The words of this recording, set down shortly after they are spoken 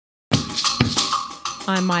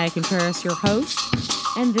I'm Maya Contreras, your host,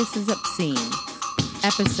 and this is Obscene,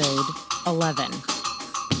 episode 11.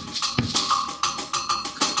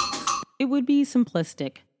 It would be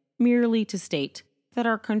simplistic merely to state that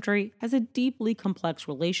our country has a deeply complex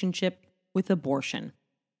relationship with abortion.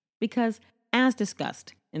 Because, as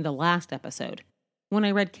discussed in the last episode, when I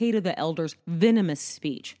read Cato the Elder's venomous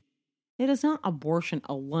speech, it is not abortion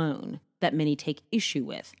alone that many take issue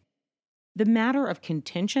with. The matter of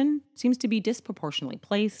contention seems to be disproportionately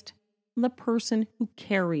placed on the person who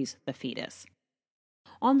carries the fetus.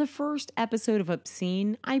 On the first episode of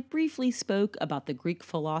Obscene, I briefly spoke about the Greek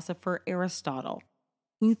philosopher Aristotle,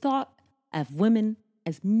 who thought of women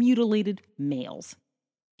as mutilated males.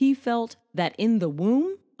 He felt that in the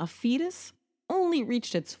womb, a fetus only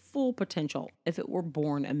reached its full potential if it were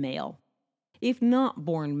born a male. If not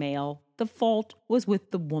born male, the fault was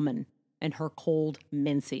with the woman and her cold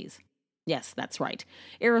menses. Yes, that's right.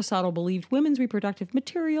 Aristotle believed women's reproductive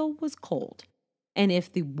material was cold. And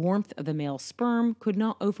if the warmth of the male sperm could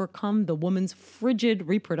not overcome the woman's frigid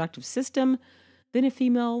reproductive system, then a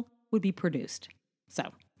female would be produced.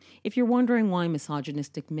 So, if you're wondering why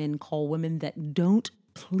misogynistic men call women that don't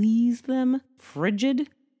please them frigid,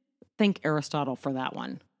 thank Aristotle for that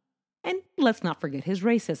one. And let's not forget his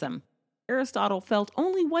racism. Aristotle felt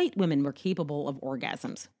only white women were capable of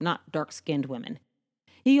orgasms, not dark-skinned women.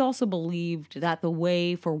 He also believed that the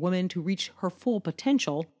way for women to reach her full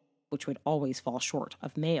potential, which would always fall short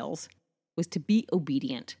of males, was to be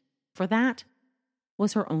obedient, for that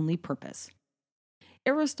was her only purpose.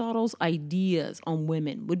 Aristotle's ideas on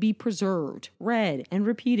women would be preserved, read, and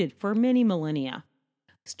repeated for many millennia,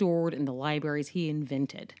 stored in the libraries he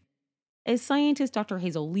invented. As scientist Dr.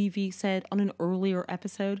 Hazel Levy said on an earlier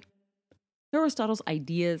episode, Aristotle's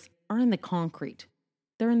ideas are in the concrete.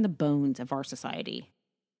 They're in the bones of our society.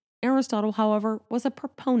 Aristotle, however, was a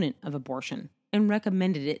proponent of abortion and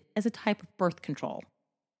recommended it as a type of birth control.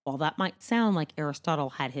 While that might sound like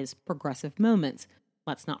Aristotle had his progressive moments,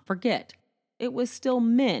 let's not forget, it was still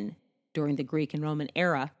men during the Greek and Roman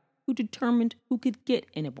era who determined who could get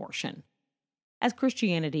an abortion. As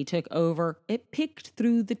Christianity took over, it picked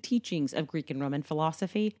through the teachings of Greek and Roman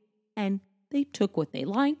philosophy, and they took what they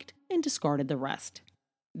liked and discarded the rest.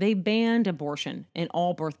 They banned abortion and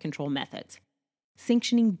all birth control methods,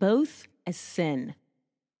 sanctioning both as sin.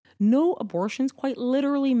 No abortions quite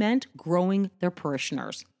literally meant growing their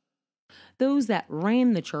parishioners. Those that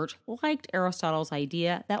ran the church liked Aristotle's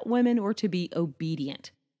idea that women were to be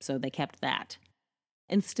obedient, so they kept that.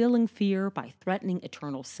 Instilling fear by threatening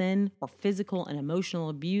eternal sin or physical and emotional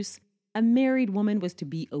abuse, a married woman was to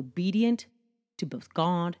be obedient to both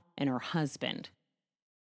God and her husband.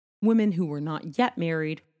 Women who were not yet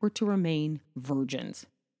married were to remain virgins.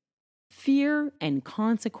 Fear and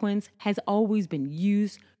consequence has always been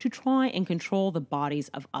used to try and control the bodies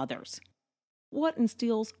of others. What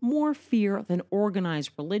instills more fear than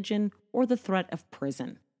organized religion or the threat of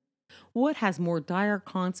prison? What has more dire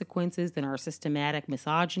consequences than our systematic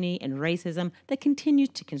misogyny and racism that continues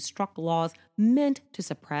to construct laws meant to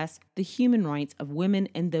suppress the human rights of women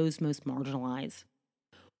and those most marginalized?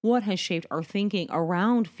 What has shaped our thinking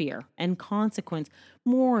around fear and consequence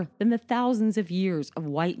more than the thousands of years of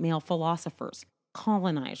white male philosophers,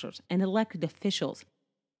 colonizers, and elected officials,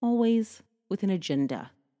 always with an agenda?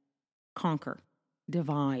 Conquer,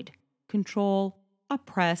 divide, control,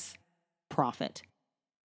 oppress, profit.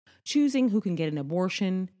 Choosing who can get an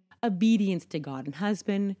abortion, obedience to God and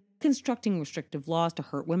husband, constructing restrictive laws to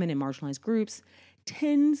hurt women and marginalized groups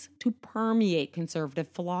tends to permeate conservative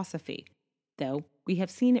philosophy, though we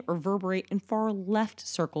have seen it reverberate in far left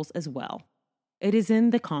circles as well. It is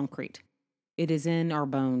in the concrete. It is in our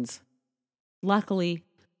bones. Luckily,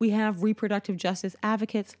 we have reproductive justice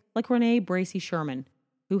advocates like Renee Bracey Sherman,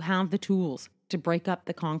 who have the tools to break up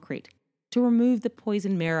the concrete, to remove the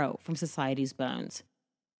poison marrow from society's bones.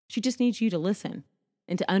 She just needs you to listen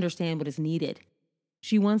and to understand what is needed.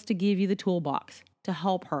 She wants to give you the toolbox to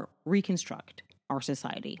help her reconstruct our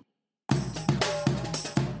society.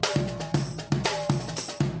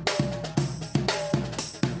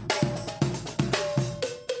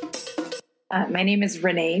 My name is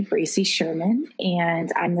Renee Bracey Sherman,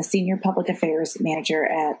 and I'm the Senior Public Affairs Manager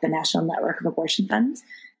at the National Network of Abortion Funds,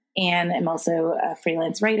 and I'm also a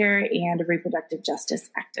freelance writer and a reproductive justice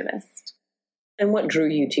activist. And what drew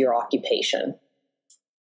you to your occupation?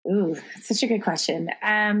 Ooh, that's such a good question.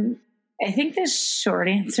 I think the short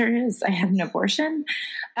answer is I had an abortion,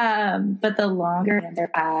 but the longer answer,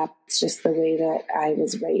 it's just the way that I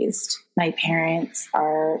was raised. My parents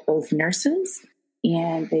are both nurses,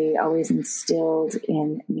 and they always instilled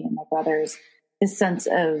in me and my brothers this sense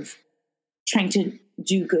of trying to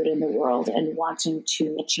do good in the world and wanting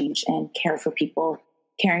to make change and care for people,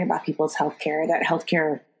 caring about people's healthcare, that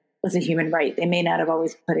healthcare was a human right. They may not have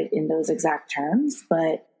always put it in those exact terms,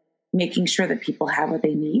 but making sure that people have what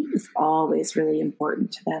they need is always really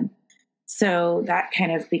important to them. So that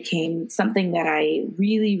kind of became something that I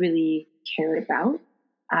really, really cared about.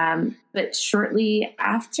 But shortly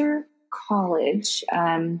after college,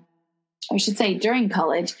 I should say during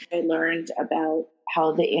college, I learned about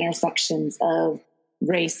how the intersections of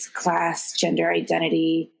race, class, gender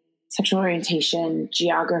identity, sexual orientation,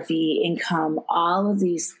 geography, income, all of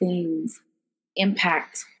these things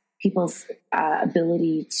impact people's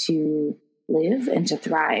ability to live and to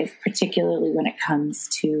thrive, particularly when it comes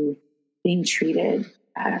to being treated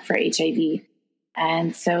for HIV.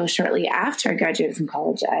 And so shortly after I graduated from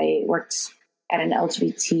college, I worked at an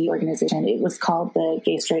LGBT organization. It was called the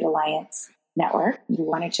Gay Straight Alliance Network. We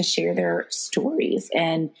wanted to share their stories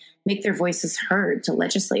and make their voices heard to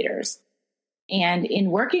legislators. And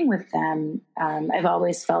in working with them, I've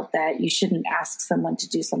always felt that you shouldn't ask someone to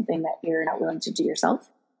do something that you're not willing to do yourself.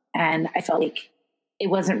 And I felt like it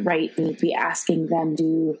wasn't right for me to be asking them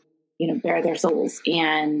to, bare their souls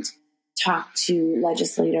and talk to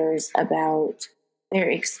legislators about their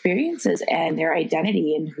experiences and their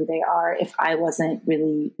identity and who they are if I wasn't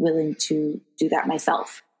really willing to do that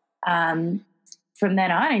myself. From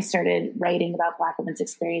then on, I started writing about Black women's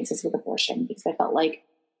experiences with abortion because I felt like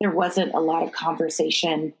there wasn't a lot of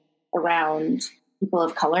conversation around people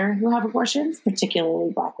of color who have abortions,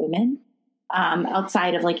 particularly Black women,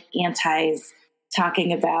 outside of like antis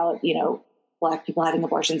talking about, Black people having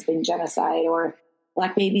abortions being genocide or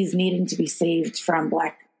Black babies needing to be saved from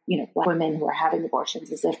Black women who are having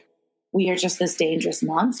abortions, as if we are just this dangerous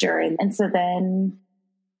monster. And so then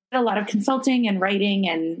I did a lot of consulting and writing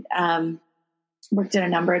and worked in a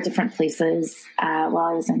number of different places while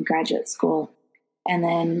I was in graduate school. And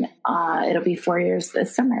then it'll be 4 years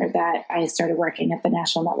this summer that I started working at the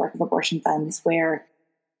National Network of Abortion Funds, where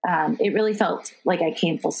it really felt like I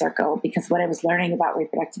came full circle because what I was learning about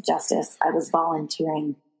reproductive justice, I was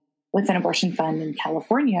volunteering with an abortion fund in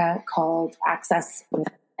California called Access.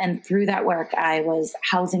 And through that work, I was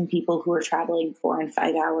housing people who were traveling 4 and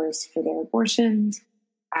 5 hours for their abortions.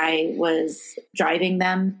 I was driving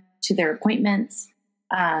them to their appointments.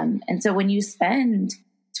 And so when you spend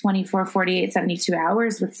 24, 48, 72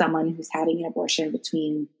 hours with someone who's having an abortion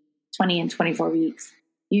between 20 and 24 weeks,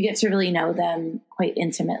 you get to really know them quite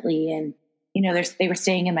intimately. And, they were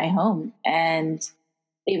staying in my home. And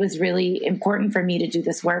it was really important for me to do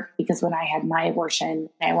this work because when I had my abortion,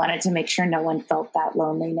 I wanted to make sure no one felt that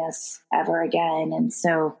loneliness ever again. And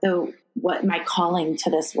so what my calling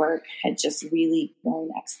to this work had just really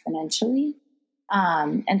grown exponentially.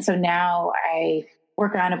 And so now I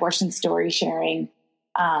work on abortion story sharing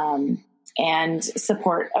and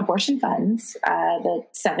support abortion funds, the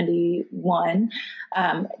 71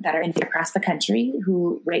 that are across the country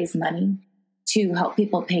who raise money to help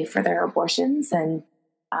people pay for their abortions and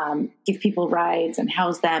give people rides and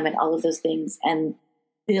house them and all of those things and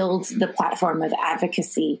build the platform of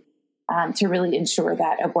advocacy to really ensure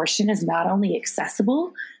that abortion is not only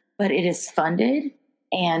accessible, but it is funded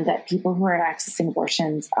and that people who are accessing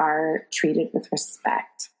abortions are treated with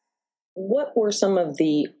respect. What were some of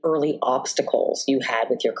the early obstacles you had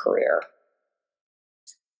with your career?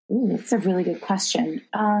 Ooh, that's a really good question.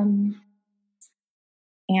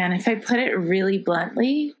 And if I put it really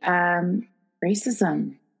bluntly,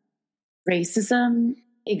 racism. Racism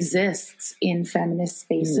exists in feminist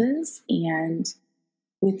spaces and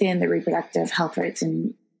within the reproductive health rights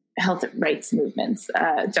and health rights movements,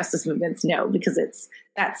 justice movements, no, because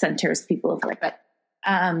that centers people of color.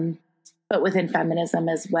 But within feminism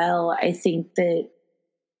as well, I think that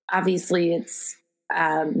obviously it's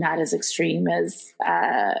not as extreme as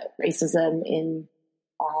racism in,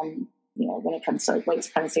 when it comes to like white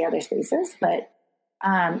supremacy or other spaces. But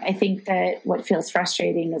I think that what feels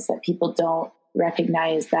frustrating is that people don't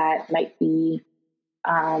recognize that might be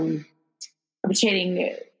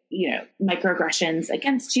perpetrating, microaggressions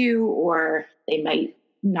against you, or they might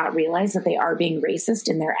not realize that they are being racist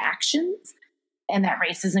in their actions. And that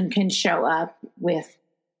racism can show up with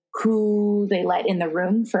who they let in the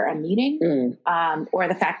room for a meeting, or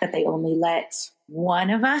the fact that they only let one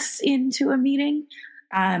of us into a meeting,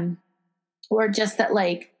 or just that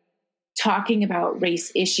like talking about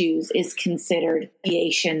race issues is considered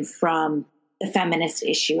deviation from the feminist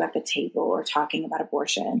issue at the table or talking about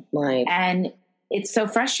abortion. Right. And it's so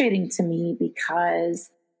frustrating to me because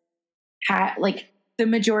the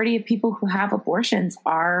majority of people who have abortions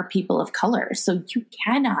are people of color. So you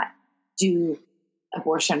cannot do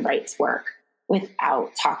abortion rights work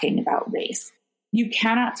without talking about race. you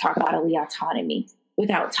cannot talk about bodily autonomy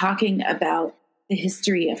without talking about the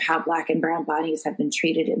history of how Black and brown bodies have been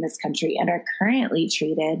treated in this country and are currently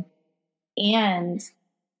treated, and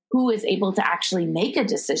who is able to actually make a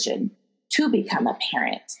decision to become a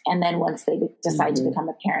parent. And then once they decide to become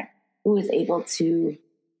a parent, who is able to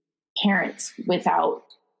parent without,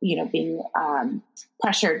 being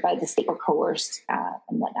pressured by the state or coerced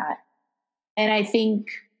and whatnot. And I think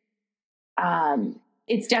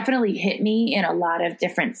it's definitely hit me in a lot of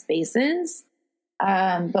different spaces.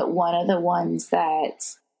 But one of the ones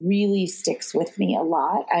that really sticks with me a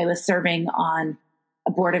lot, I was serving on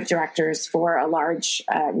a board of directors for a large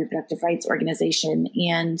reproductive rights organization.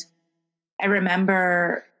 And I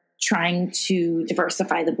remember trying to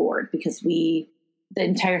diversify the board because the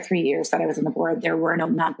entire 3 years that I was on the board, there were no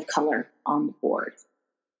men of color on the board.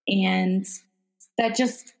 And that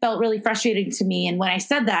just felt really frustrating to me. And when I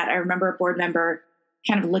said that, I remember a board member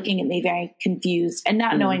kind of looking at me very confused and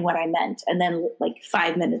not knowing what I meant. And then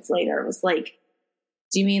 5 minutes later, it was like,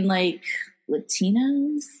 do you mean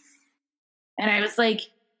Latinos? And I was like,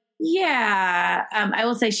 yeah, I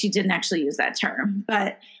will say she didn't actually use that term,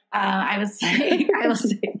 but I will say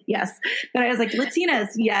yes. But I was like, Latinas,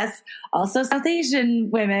 yes. Also South Asian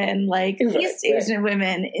women, East Asian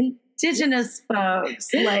women, indigenous folks,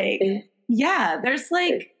 yeah, there's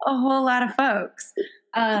a whole lot of folks.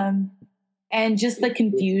 And just the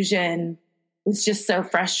confusion was just so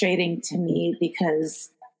frustrating to me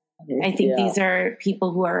because I think these are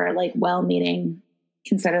people who are well-meaning,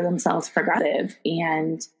 consider themselves progressive,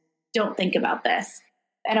 and don't think about this.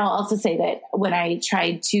 And I'll also say that when I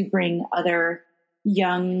tried to bring other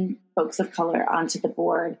young folks of color onto the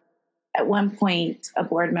board, at one point, a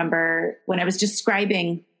board member, when I was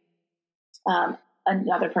describing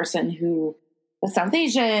another person who was South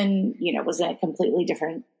Asian, was in a completely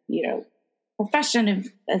different,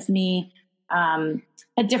 profession as me,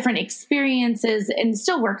 had different experiences and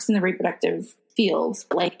still works in the reproductive fields,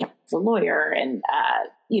 as a lawyer and,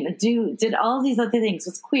 did all these other things,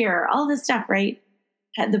 was queer, all this stuff, right?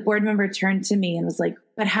 The board member turned to me and was like,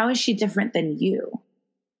 but how is she different than you?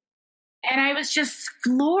 And I was just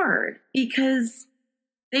floored because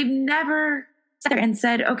they've never sat there and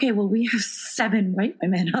said, okay, well, we have 7 white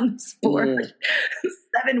women on this board,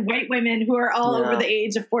 7 white women who are all over the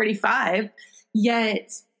age of 45.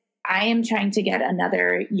 Yet I am trying to get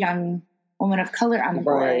another young woman of color on the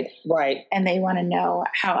board. Right. And they want to know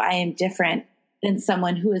how I am different than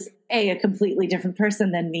someone who is a completely different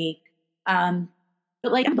person than me.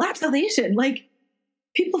 But I'm Black, South Asian,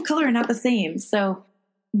 people of color are not the same. So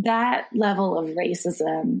that level of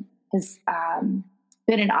racism has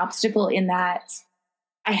been an obstacle in that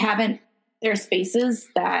there are spaces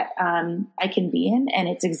that I can be in, and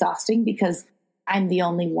it's exhausting because I'm the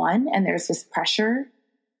only one and there's this pressure.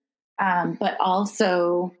 But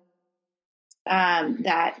also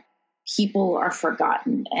that people are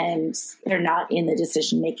forgotten and they're not in the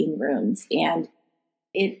decision-making rooms. And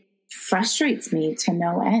it frustrates me to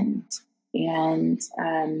no end. And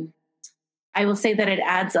I will say that it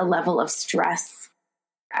adds a level of stress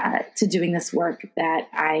to doing this work that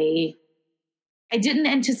I didn't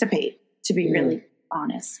anticipate, to be really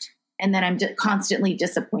honest. And that I'm constantly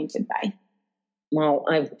disappointed by. Well,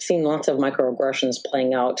 I've seen lots of microaggressions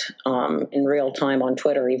playing out in real time on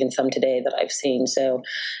Twitter, even some today that I've seen. So,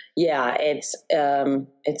 yeah,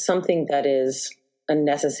 it's something that is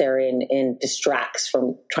unnecessary and distracts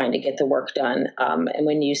from trying to get the work done. And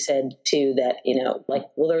when you said too that,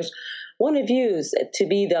 there's one of you to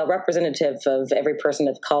be the representative of every person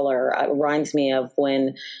of color, reminds me of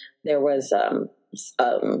when there was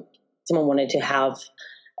someone wanted to have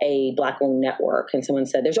a Black-owned network, and someone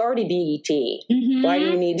said, there's already BET. Mm-hmm. Why do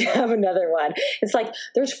you need to have another one? It's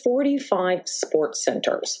there's 45 sports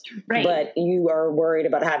centers, right, but you are worried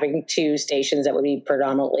about having 2 stations that would be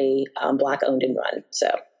predominantly Black-owned and run. So,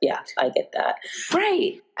 yeah, I get that.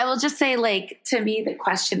 Right. I will just say, to me, the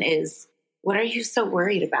question is, what are you so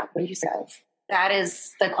worried about? What do you say? That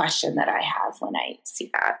is the question that I have when I see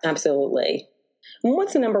that. Absolutely.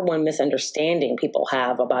 What's the number one misunderstanding people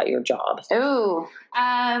have about your job? Oh,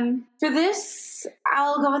 for this,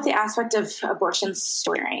 I'll go with the aspect of abortion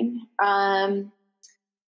storing.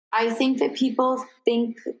 I think that people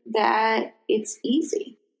think that it's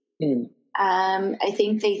easy. I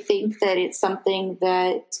think they think that it's something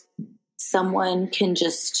that someone can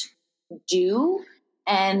just do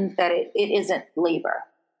and that it isn't labor.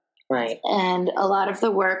 Right. And a lot of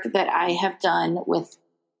the work that I have done with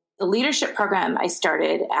the leadership program I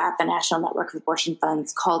started at the National Network of Abortion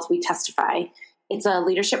Funds called We Testify. It's a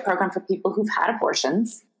leadership program for people who've had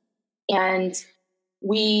abortions. And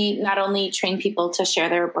we not only train people to share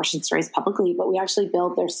their abortion stories publicly, but we actually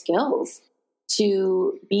build their skills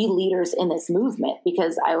to be leaders in this movement.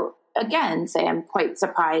 Because I, again, say I'm quite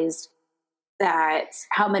surprised that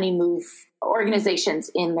how many organizations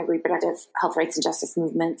in the reproductive health rights and justice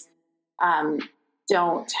movements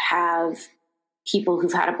don't have people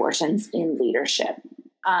who've had abortions in leadership.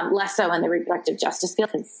 Less so in the reproductive justice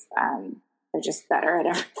field because they're just better at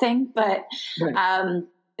everything. But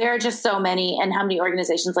there are just so many, and how many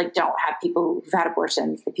organizations don't have people who've had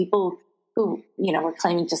abortions, the people who, we're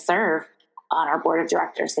claiming to serve on our board of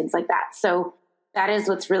directors, things like that. So that is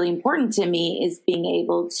what's really important to me, is being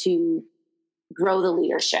able to grow the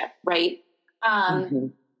leadership, right?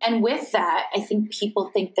 And with that, I think people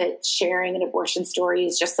think that sharing an abortion story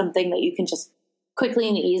is just something that you can just quickly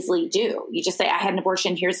and easily do. You just say, I had an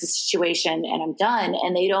abortion, here's the situation, and I'm done.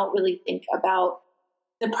 And they don't really think about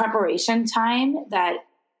the preparation time that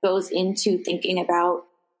goes into thinking about,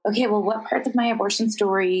 okay, well, what parts of my abortion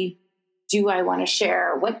story do I want to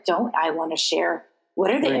share? What don't I want to share? What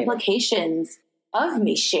are the implications of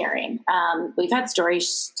me sharing? We've had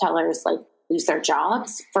storytellers lose their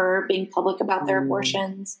jobs for being public about their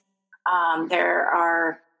abortions. There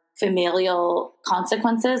are familial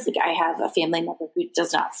consequences. I have a family member who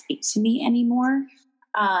does not speak to me anymore.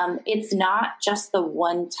 It's not just the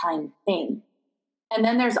one-time thing. And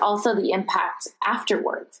then there's also the impact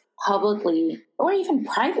afterwards, publicly or even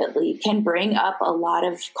privately, can bring up a lot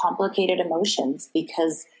of complicated emotions,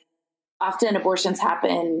 because often abortions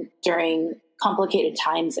happen during complicated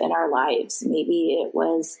times in our lives. Maybe it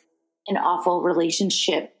was an awful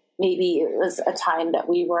relationship. Maybe it was a time that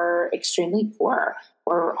we were extremely poor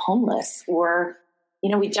or homeless, or,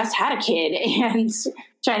 we just had a kid and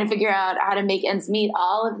trying to figure out how to make ends meet,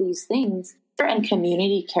 all of these things, and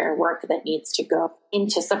community care work that needs to go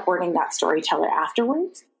into supporting that storyteller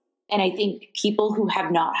afterwards. And I think people who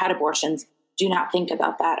have not had abortions do not think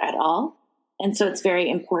about that at all. And so it's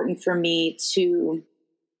very important for me to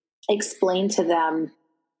explain to them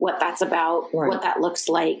what that's about, what that looks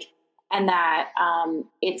like, and that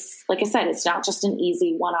it's, like I said, it's not just an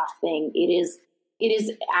easy one-off thing. It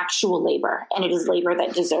is actual labor, and it is labor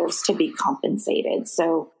that deserves to be compensated.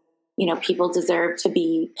 So, people deserve to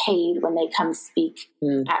be paid when they come speak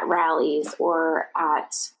at rallies or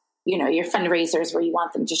at, your fundraisers where you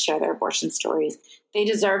want them to share their abortion stories. They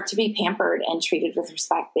deserve to be pampered and treated with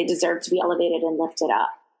respect. They deserve to be elevated and lifted up.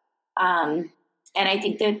 And I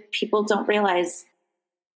think that people don't realize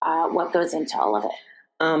what goes into all of it.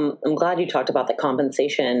 I'm glad you talked about the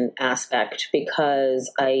compensation aspect,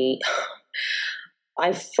 because I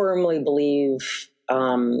firmly believe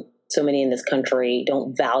so many in this country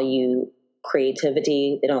don't value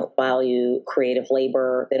creativity. They don't value creative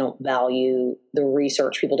labor. They don't value the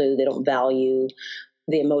research people do. They don't value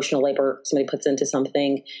the emotional labor somebody puts into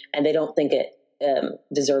something, and they don't think it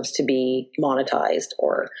deserves to be monetized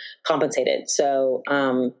or compensated. So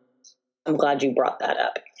I'm glad you brought that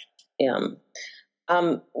up.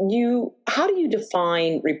 How do you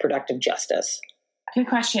define reproductive justice? Good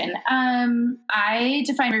question. I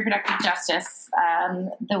define reproductive justice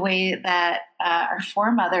the way that our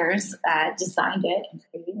foremothers designed it and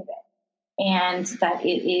created it, and that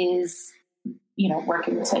it is,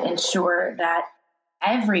 working to ensure that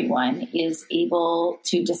everyone is able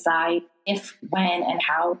to decide if, when, and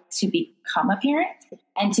how to become a parent,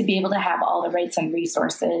 and to be able to have all the rights and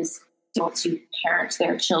resources to parent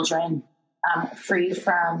their children free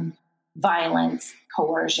from violence,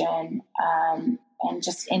 coercion, and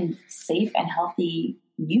just in safe and healthy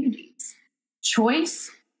communities.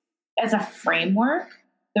 Choice as a framework,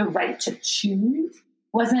 the right to choose,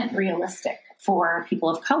 wasn't realistic for people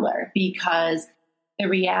of color, because the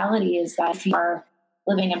reality is that if you are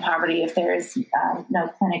living in poverty, if there's no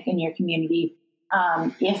clinic in your community,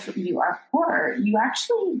 if you are poor, you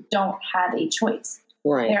actually don't have a choice.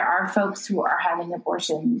 Right. There are folks who are having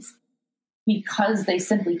abortions because they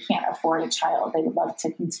simply can't afford a child. They would love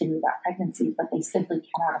to continue that pregnancy, but they simply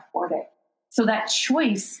cannot afford it. So that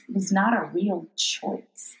choice was not a real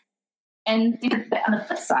choice. And on the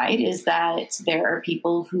flip side is that there are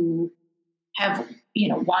people who have,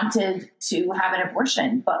 wanted to have an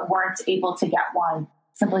abortion, but weren't able to get one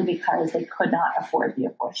simply because they could not afford the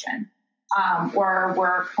abortion, or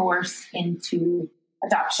were coerced into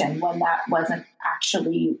adoption when that wasn't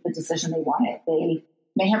actually the decision they wanted. They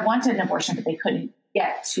may have wanted an abortion, but they couldn't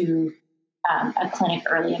get to a clinic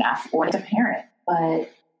early enough, or as a parent, but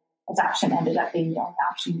adoption ended up being the only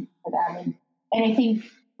option for them. And I think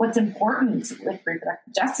what's important with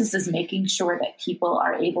reproductive justice is making sure that people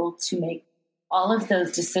are able to make all of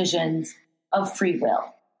those decisions of free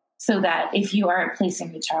will, so that if you are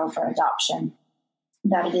placing a child for adoption,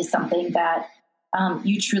 that it is something that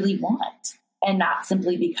you truly want, and not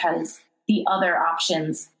simply because the other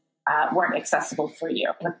options weren't accessible for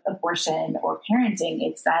you with abortion or parenting.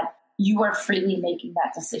 It's that you are freely making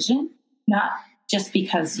that decision, not just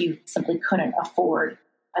because you simply couldn't afford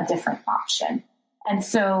a different option. And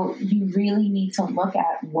so you really need to look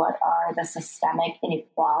at what are the systemic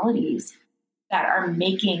inequalities that are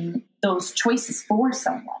making those choices for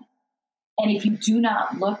someone. And if you do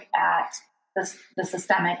not look at the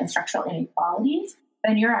systemic and structural inequalities,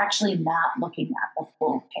 then you're actually not looking at the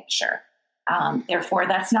full picture. Therefore,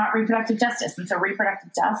 that's not reproductive justice. And so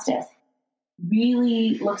reproductive justice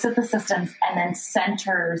really looks at the systems and then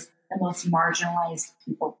centers the most marginalized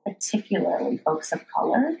people, particularly folks of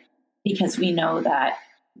color, because we know that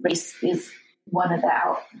race is one of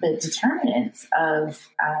the determinants of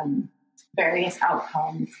various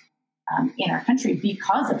outcomes in our country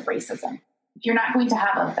because of racism. If you're not going to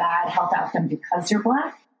have a bad health outcome because you're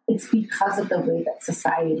Black, it's because of the way that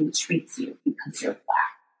society treats you because you're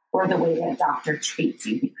Black, or the way that a doctor treats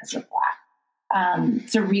you because you're Black.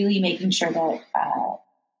 So really making sure that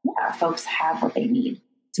folks have what they need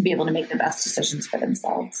to be able to make the best decisions for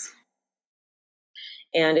themselves.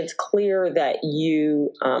 And it's clear that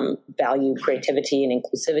you value creativity and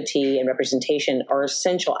inclusivity and representation are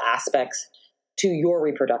essential aspects to your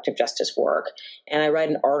reproductive justice work. And I read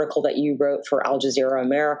an article that you wrote for Al Jazeera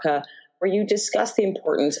America where you discussed the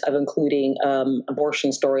importance of including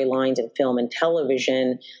abortion storylines in film and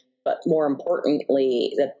television, but more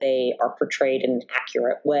importantly, that they are portrayed in an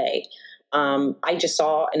accurate way. I just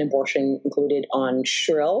saw an abortion included on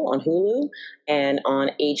Shrill on Hulu and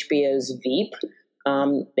on HBO's Veep.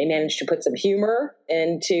 They managed to put some humor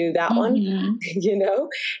into that one, you know?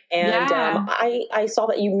 And I saw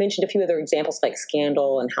that you mentioned a few other examples like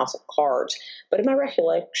Scandal and House of Cards. But in my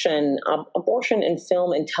recollection, abortion in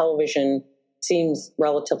film and television seems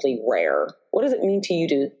relatively rare. What does it mean to you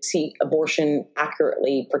to see abortion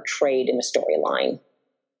accurately portrayed in a storyline?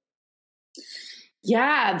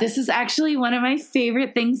 Yeah, this is actually one of my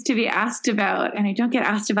favorite things to be asked about, and I don't get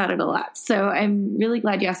asked about it a lot. So I'm really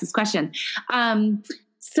glad you asked this question.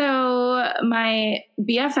 So my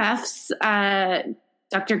BFFs,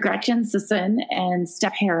 Dr. Gretchen Sisson and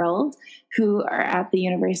Steph Harold, who are at the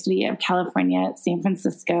University of California at San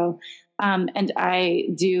Francisco, and I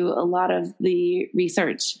do a lot of the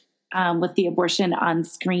research with the Abortion on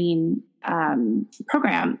Screen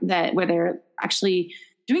program where they're actually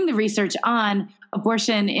doing the research on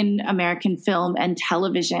abortion in American film and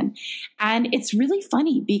television. And it's really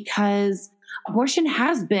funny because abortion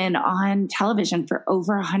has been on television for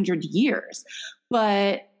over 100 years,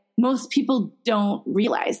 but most people don't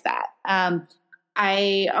realize that.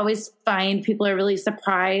 I always find people are really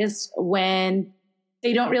surprised when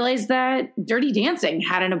they don't realize that Dirty Dancing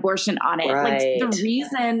had an abortion on it. Right. Like the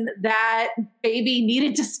reason that Baby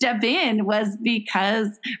needed to step in was because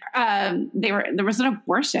there was an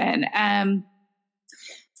abortion.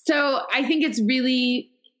 So I think it's really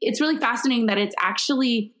fascinating that it's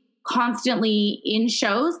actually constantly in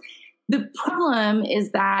shows. The problem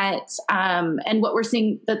is that, and what we're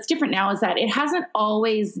seeing that's different now is that it hasn't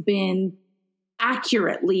always been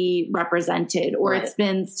accurately represented, or right. it's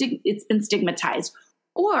been stigmatized,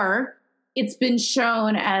 or it's been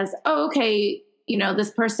shown as, oh, okay, you know,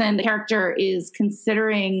 this person, the character is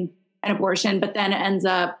considering an abortion, but then ends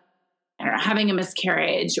up, I don't know, having a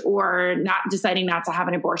miscarriage or deciding not to have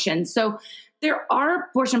an abortion. So there are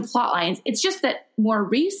abortion plot lines. It's just that more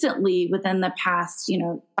recently, within the past,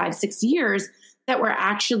 5-6 years, that we're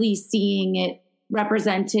actually seeing it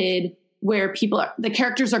represented where the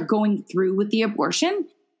characters are going through with the abortion,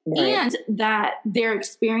 right. And that their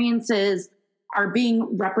experiences are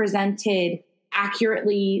being represented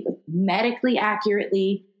accurately, medically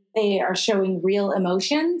accurately. They are showing real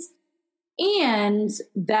emotions, and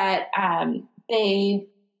that they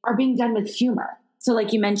are being done with humor. So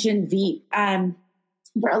like you mentioned, Veep,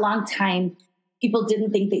 for a long time, people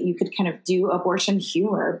didn't think that you could kind of do abortion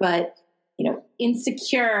humor, but,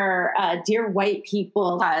 Insecure, Dear White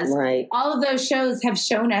People, right. All of those shows have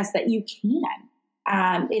shown us that you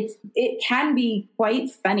can. It can be quite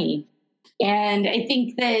funny. And I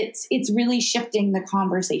think that it's really shifting the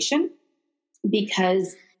conversation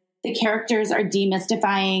because the characters are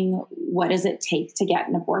demystifying what does it take to get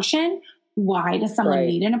an abortion? Why does someone right.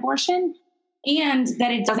 need an abortion? And that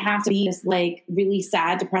it doesn't have to be this like really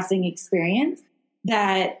sad, depressing experience,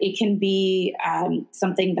 that it can be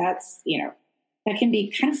something that's, that can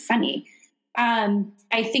be kind of funny.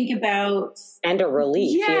 I think about... And a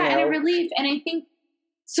relief. Yeah, and a relief. And I think,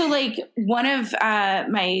 so like one of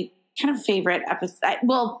my kind of favorite episodes,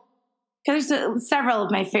 well, because there's several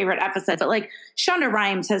of my favorite episodes, but like Shonda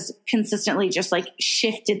Rhimes has consistently just like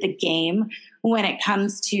shifted the game when it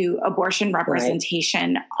comes to abortion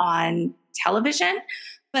representation on television,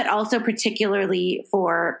 but also particularly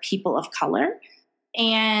for people of color.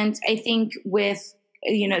 And I think with,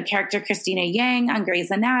 you know, the character Christina Yang on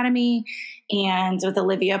Grey's Anatomy and with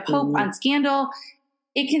Olivia Pope on Scandal,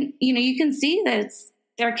 it can, you know, you can see that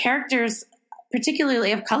their characters,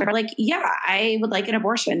 particularly of color, like, yeah, I would like an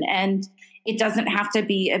abortion and it doesn't have to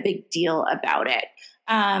be a big deal about it.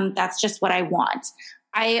 That's just what I want.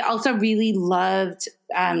 I also really loved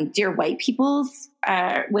Dear White People's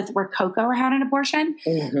where Coco had an abortion.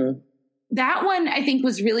 Mm-hmm. That one I think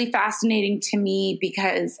was really fascinating to me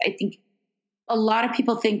because I think a lot of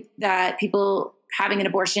people think that people having an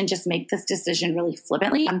abortion just make this decision really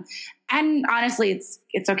flippantly. And honestly,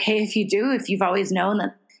 it's okay if you do, if you've always known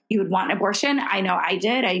that you would want an abortion. I know I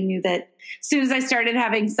did. I knew that as soon as I started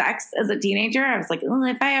having sex as a teenager, I was like, well,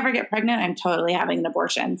 if I ever get pregnant, I'm totally having an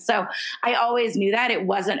abortion. So I always knew that. It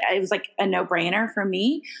was like a no-brainer for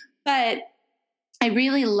me. But I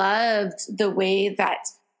really loved the way that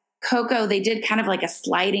Coco, they did kind of like a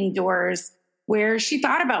sliding doors where she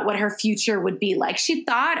thought about what her future would be like. She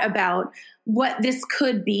thought about what this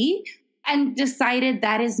could be and decided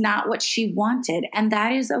that is not what she wanted. And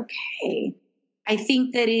that is okay. I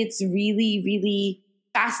think that it's really, really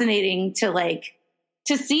fascinating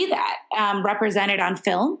to see that represented on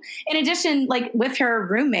film. In addition, like with her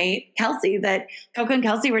roommate, Kelsey, that Coco and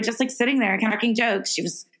Kelsey were just like sitting there kind of making jokes.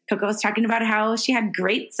 Coco was talking about how she had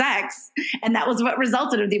great sex, and that was what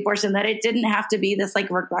resulted of the abortion, that it didn't have to be this like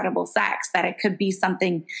regrettable sex, that it could be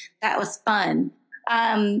something that was fun.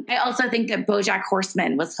 I also think that BoJack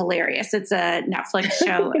Horseman was hilarious. It's a Netflix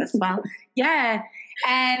show as well. Yeah.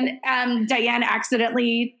 And Diane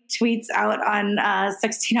accidentally tweets out on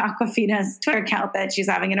 16 Aquafina's Twitter account that she's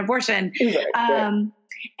having an abortion.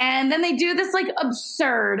 And then they do this like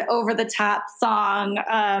absurd over the top song.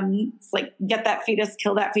 It's like, get that fetus,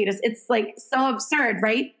 kill that fetus. It's like so absurd,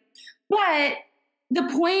 right? But the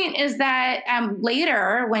point is that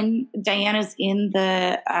later when Diana's in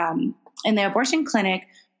the abortion clinic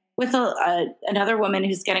with another woman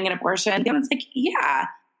who's getting an abortion, it's like, yeah,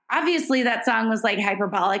 obviously that song was like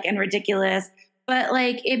hyperbolic and ridiculous, but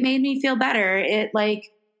like it made me feel better. It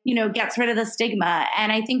like, you know, gets rid of the stigma.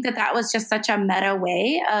 And I think that was just such a meta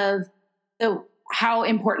way of how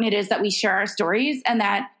important it is that we share our stories and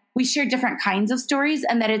that we share different kinds of stories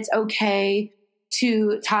and that it's okay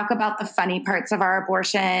to talk about the funny parts of our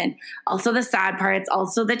abortion, also the sad parts,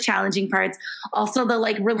 also the challenging parts, also the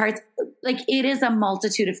like real parts. Like it is a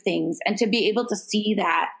multitude of things. And to be able to see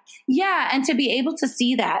that, and to be able to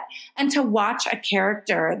see that and to watch a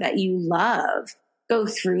character that you love go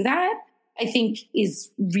through that, I think is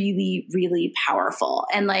really, really powerful.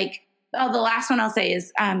 And like, the last one I'll say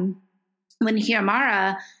is when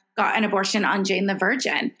Hiamara got an abortion on Jane the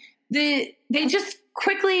Virgin, they just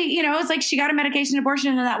quickly, you know, it was like she got a medication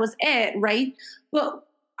abortion and that was it, right? But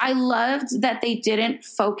I loved that they didn't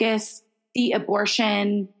focus the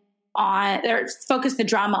abortion focus the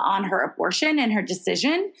drama on her abortion and her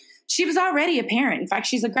decision. She was already a parent. In fact,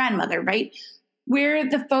 she's a grandmother, right? Where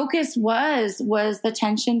the focus was the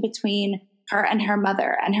tension between her and her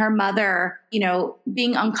mother, you know,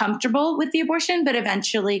 being uncomfortable with the abortion, but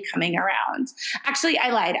eventually coming around. Actually,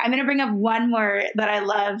 I lied. I'm going to bring up one more that I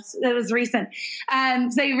loved that was recent.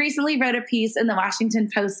 So I recently wrote a piece in the Washington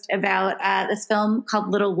Post about this film called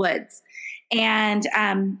Little Woods. And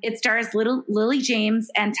it stars Lily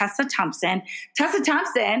James and Tessa Thompson. Tessa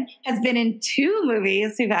Thompson has been in 2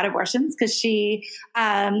 movies who've had abortions because she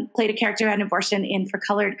played a character who had an abortion in For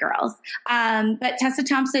Colored Girls. But Tessa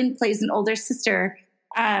Thompson plays an older sister,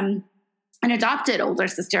 an adopted older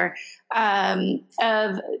sister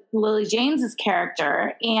of Lily James's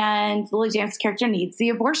character. And Lily James's character needs the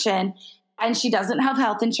abortion. And she doesn't have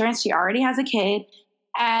health insurance. She already has a kid.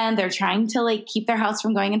 And they're trying to like keep their house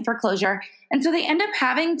from going in foreclosure. And so they end up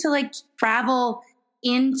having to like travel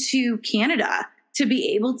into Canada to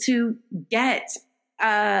be able to get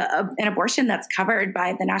an abortion that's covered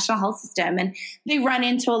by the National Health System. And they run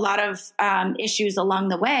into a lot of issues along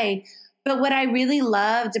the way. But what I really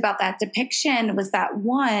loved about that depiction was that,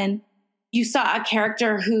 one, you saw a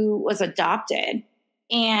character who was adopted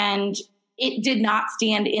and it did not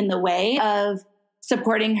stand in the way of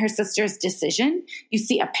supporting her sister's decision. You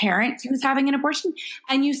see a parent who's having an abortion,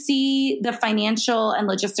 and you see the financial and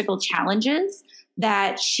logistical challenges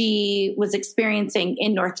that she was experiencing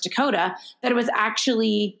in North Dakota, that it was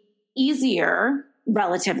actually easier,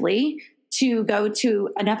 relatively, to go to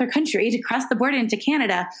another country, to cross the border into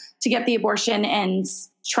Canada to get the abortion and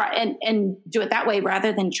try and do it that way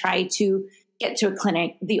rather than try to get to a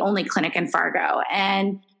clinic, the only clinic in Fargo.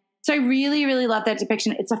 And so I really, really love that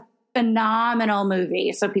depiction. It's a phenomenal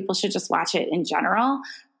movie, so people should just watch it in general.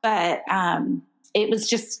 But it was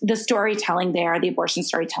just the storytelling there, the abortion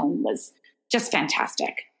storytelling was just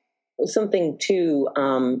fantastic. Something too,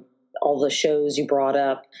 all the shows you brought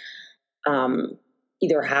up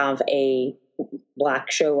either have a Black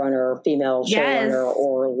showrunner, female showrunner,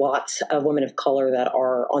 or lots of women of color that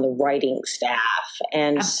are on the writing staff.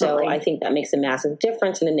 And Absolutely. So I think that makes a massive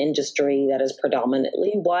difference in an industry that is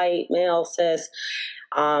predominantly white, male, cis.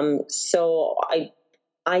 So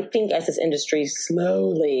I think as this industry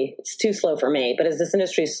slowly, it's too slow for me, but as this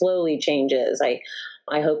industry slowly changes,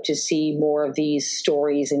 I hope to see more of these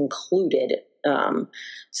stories included.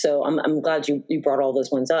 So I'm glad you brought all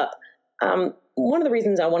those ones up. One of the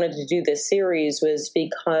reasons I wanted to do this series was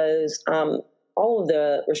because all of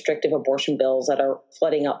the restrictive abortion bills that are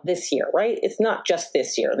flooding out this year, right? It's not just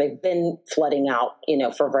this year. They've been flooding out,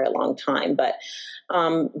 for a very long time. But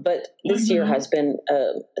this year has been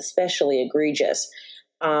especially egregious.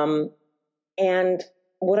 And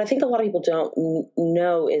what I think a lot of people don't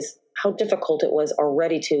know is how difficult it was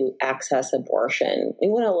already to access abortion.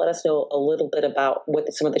 You want to let us know a little bit about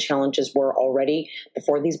what some of the challenges were already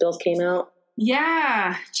before these bills came out?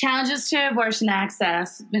 Yeah, challenges to abortion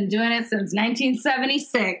access. Been doing it since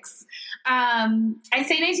 1976. I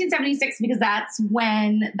say 1976 because that's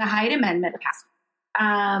when the Hyde Amendment passed.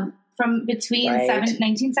 From between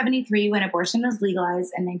 1973, when abortion was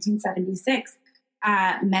legalized, and 1976,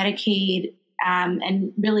 Medicaid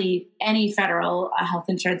and really any federal health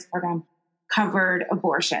insurance program covered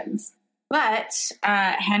abortions. But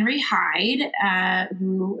Henry Hyde,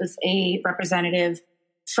 who was a representative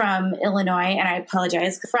from Illinois, and I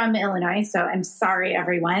apologize, from Illinois, so I'm sorry,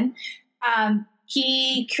 everyone.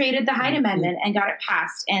 He created the Hyde Amendment and got it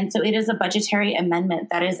passed. And so it is a budgetary amendment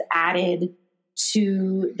that is added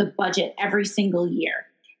to the budget every single year.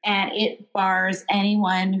 And it bars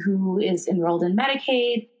anyone who is enrolled in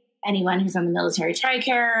Medicaid, anyone who's on the military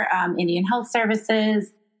TRICARE, Indian Health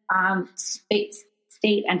Services, state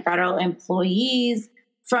and federal employees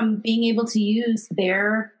from being able to use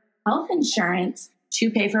their health insurance to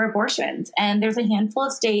pay for abortions. And there's a handful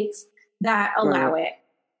of states that allow it.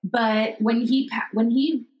 But when he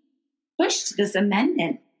pushed this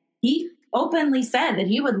amendment, he openly said that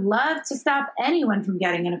he would love to stop anyone from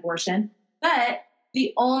getting an abortion, but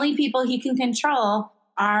the only people he can control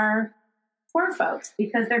are poor folks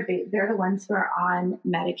because they're the ones who are on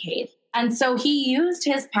Medicaid. And so he used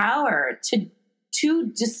his power to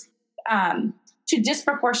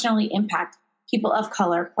disproportionately impact people of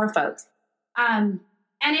color, poor folks. And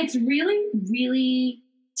it's really, really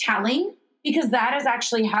telling because that is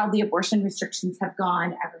actually how the abortion restrictions have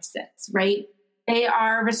gone ever since, right? They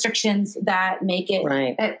are restrictions that make it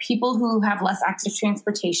that people who have less access to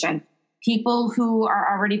transportation, people who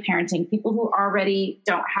are already parenting, people who already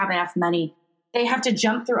don't have enough money, they have to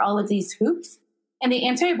jump through all of these hoops. And the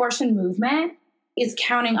anti-abortion movement is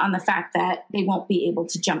counting on the fact that they won't be able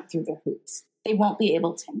to jump through the hoops. They won't be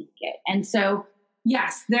able to make it. And so,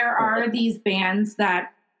 yes, there are these bans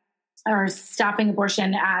that are stopping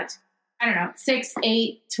abortion at, 6,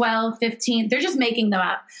 8, 12, 15. They're just making them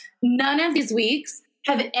up. None of these weeks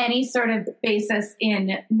have any sort of basis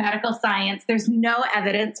in medical science. There's no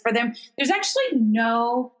evidence for them. There's actually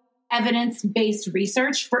no evidence-based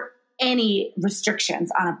research for any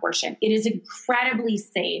restrictions on abortion. It is incredibly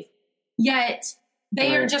safe. Yet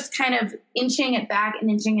they are just kind of inching it back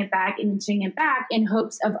and inching it back and inching it back in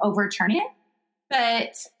hopes of overturning it.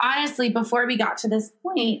 But honestly, before we got to this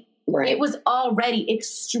point, it was already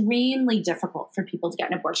extremely difficult for people to get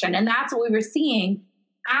an abortion. And that's what we were seeing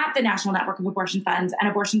at the National Network of Abortion Funds and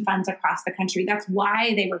abortion funds across the country. That's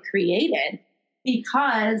why they were created,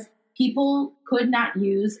 because people could not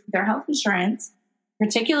use their health insurance,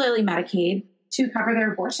 particularly Medicaid, to cover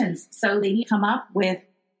their abortions. So they need to come up with,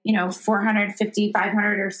 $450,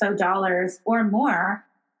 $500 or so dollars or more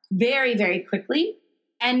very, very quickly.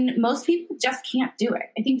 And most people just can't do it.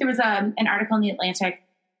 I think there was an article in The Atlantic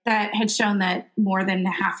that had shown that more than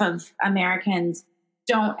half of Americans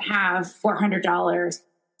don't have $400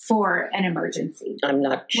 for an emergency. I'm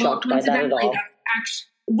not shocked by that at all.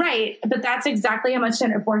 Right. But that's exactly how much a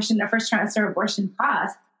first trimester abortion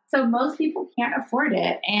costs. So most people can't afford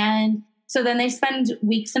it. And so then they spend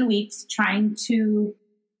weeks and weeks trying to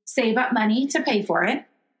save up money to pay for it,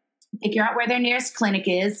 figure out where their nearest clinic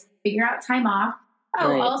is, figure out time off.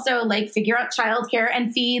 Also figure out childcare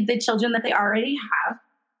and feed the children that they already have.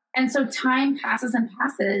 And so time passes and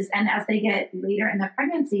passes. And as they get later in the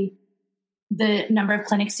pregnancy, the number of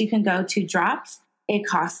clinics you can go to drops. It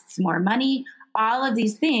costs more money, all of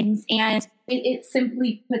these things. And it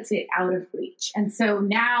simply puts it out of reach. And so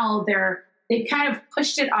now they've kind of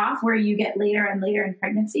pushed it off where you get later and later in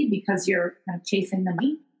pregnancy because you're kind of chasing the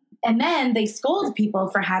money. And then they scold people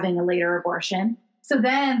for having a later abortion. So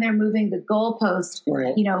then they're moving the goalpost,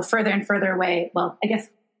 further and further away. Well, I guess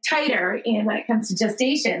tighter when it comes to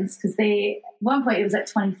gestations, because at one point it was at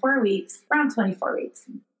 24 weeks, around 24 weeks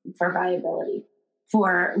for viability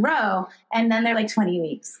for Roe. And then they're like 20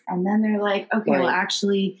 weeks. And then they're like, okay, well,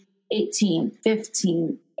 actually 18,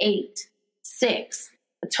 15, 8, 6,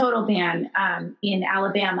 a total ban in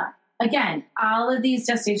Alabama. Again, all of these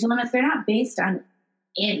gestation limits, they're not based on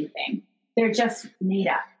anything. They're just made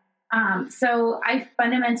up. So I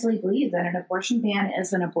fundamentally believe that an abortion ban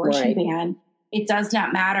is an abortion ban. It does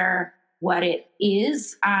not matter what it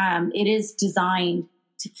is. It is designed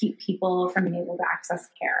to keep people from being able to access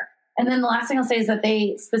care. And then the last thing I'll say is that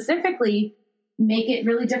they specifically make it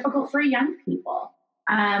really difficult for young people.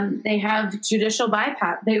 They have judicial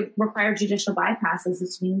bypass. They require judicial bypasses,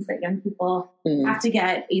 which means that young people have to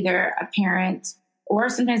get either a parent or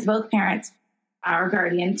sometimes both parents or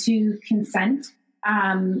guardian to consent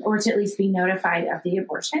or to at least be notified of the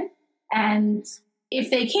abortion. And if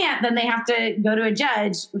they can't, then they have to go to a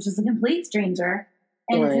judge, which is a complete stranger,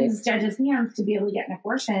 and it's in the judge's hands to be able to get an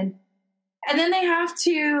abortion. And then they have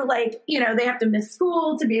to they have to miss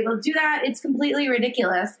school to be able to do that. It's completely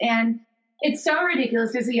ridiculous. And it's so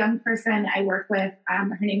ridiculous. There's a young person I work with.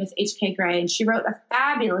 Her name is H.K. Gray, and she wrote a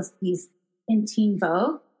fabulous piece in Teen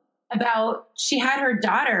Vogue about she had her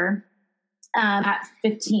daughter at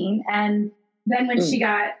 15. And then when she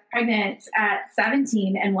got pregnant at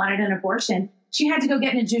 17 and wanted an abortion, she had to go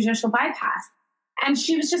get a judicial bypass. And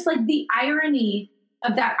she was just like, the irony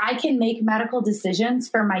of that, I can make medical decisions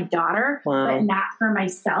for my daughter, but not for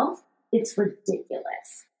myself. It's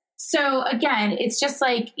ridiculous. So again, it's just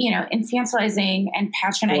like, infantilizing and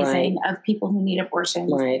patronizing of people who need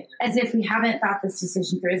abortions, as if we haven't thought this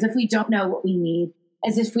decision through, as if we don't know what we need,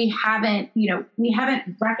 as if we haven't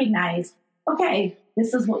recognized, okay,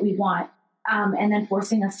 this is what we want. And then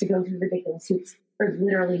forcing us to go through ridiculous hoops for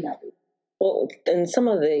literally no reason. Well, and some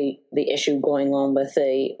of the issue going on with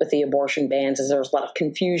the abortion bans is there's a lot of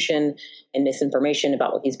confusion and misinformation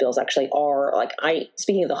about what these bills actually are.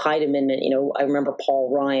 Speaking of the Hyde Amendment, I remember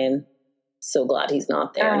Paul Ryan. So glad he's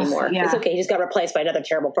not there anymore. Yeah. It's okay. He just got replaced by another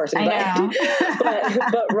terrible person. But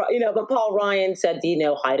Paul Ryan said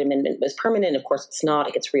the Hyde Amendment was permanent. Of course, it's not.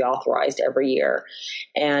 It gets reauthorized every year,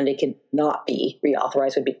 and it could not be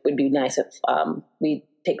reauthorized. Would be nice if we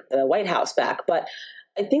take the White House back, but.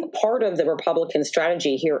 I think part of the Republican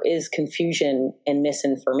strategy here is confusion and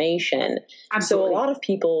misinformation. Absolutely. So a lot of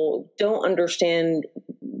people don't understand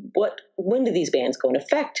when do these bans go into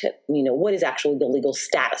effect? What is actually the legal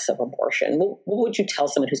status of abortion? What would you tell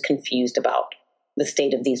someone who's confused about the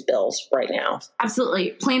state of these bills right now?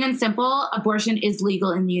 Absolutely. Plain and simple, abortion is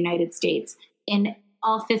legal in the United States. In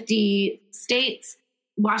all 50 states,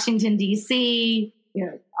 Washington, D.C.,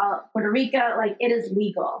 Puerto Rico, it is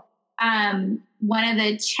legal. One of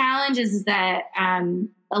the challenges is that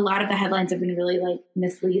a lot of the headlines have been really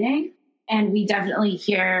misleading. And we definitely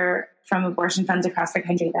hear from abortion funds across the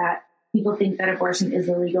country that people think that abortion is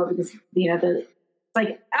illegal because,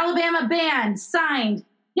 Alabama ban signed.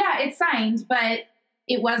 Yeah, it's signed, but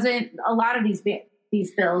it wasn't. A lot of these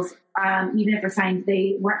bills, even if they're signed,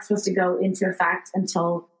 they weren't supposed to go into effect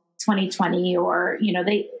until 2020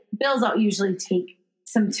 bills don't usually take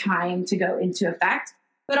some time to go into effect.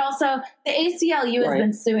 But also the ACLU has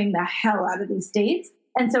been suing the hell out of these states.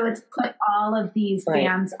 And so it's put all of these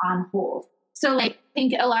bans on hold. So I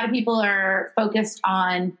think a lot of people are focused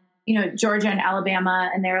on, Georgia and Alabama,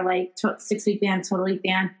 and they're 6-week ban, total week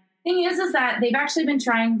ban. Thing is that they've actually been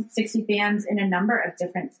trying 6-week bans in a number of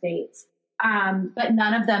different states. But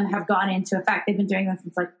none of them have gone into effect. They've been doing them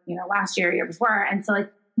since last year before. And so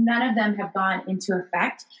none of them have gone into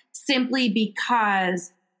effect simply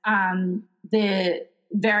because the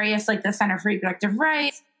various the Center for Reproductive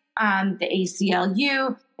Rights, the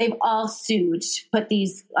ACLU, they've all sued to put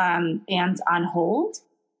these bans on hold.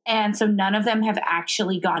 And so none of them have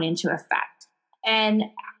actually gone into effect. And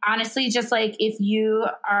honestly, just if you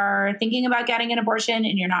are thinking about getting an abortion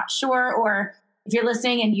and you're not sure, or if you're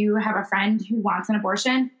listening and you have a friend who wants an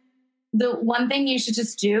abortion, the one thing you should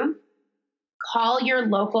just do, call your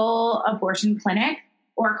local abortion clinic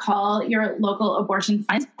or call your local abortion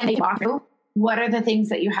fund and they walk through what are the things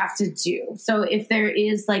that you have to do. So if there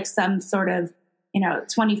is some sort of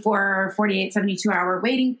 24, 48, 72 hour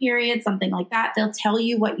waiting period, something like that. They'll tell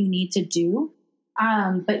you what you need to do,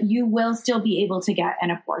 but you will still be able to get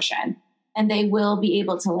an abortion, and they will be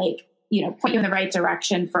able to point you in the right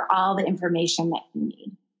direction for all the information that you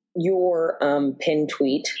need. Your pinned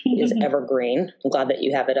tweet is evergreen. I'm glad that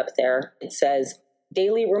you have it up there. It says,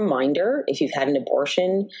 daily reminder, if you've had an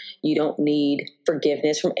abortion, you don't need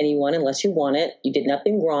forgiveness from anyone unless you want it. You did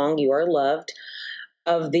nothing wrong. You are loved.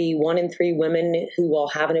 Of the 1 in 3 women who will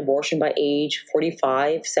have an abortion by age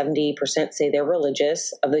 45, 70% say they're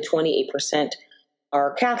religious. Of the 28%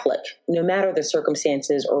 are Catholic. No matter the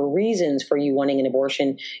circumstances or reasons for you wanting an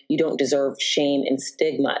abortion, you don't deserve shame and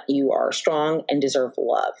stigma. You are strong and deserve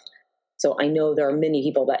love. So I know there are many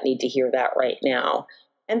people that need to hear that right now.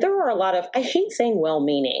 And there are a lot of, I hate saying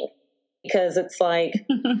well-meaning, because it's like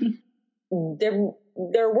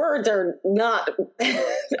their words are not,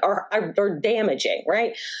 are damaging,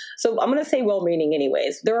 right? So I'm going to say well-meaning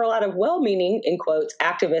anyways. There are a lot of well-meaning, in quotes,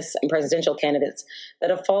 activists and presidential candidates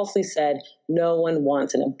that have falsely said no one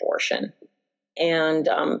wants an abortion. And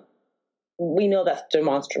we know that's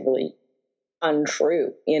demonstrably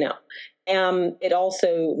untrue, It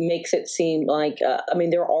also makes it seem like,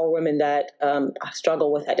 there are women that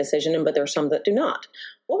struggle with that decision, but there are some that do not.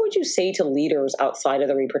 What would you say to leaders outside of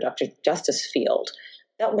the reproductive justice field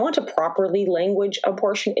that want to properly language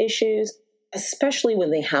abortion issues, especially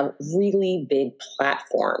when they have really big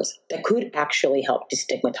platforms that could actually help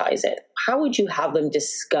destigmatize it? How would you have them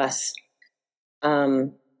discuss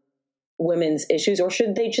women's issues, or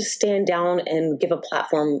should they just stand down and give a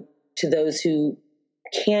platform to those who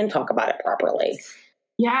can talk about it properly?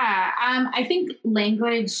 Yeah, I think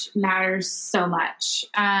language matters so much,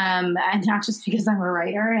 and not just because I'm a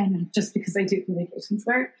writer and just because I do communications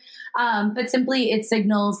work, but simply it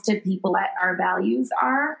signals to people what our values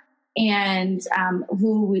are and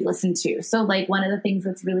who we listen to. So, one of the things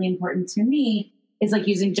that's really important to me is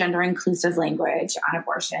using gender inclusive language on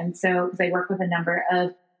abortion. So, because I work with a number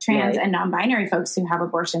of trans and non-binary folks who have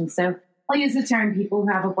abortions, so I'll use the term people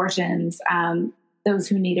who have abortions, those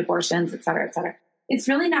who need abortions, et cetera, et cetera. It's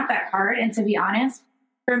really not that hard. And to be honest,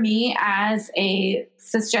 for me as a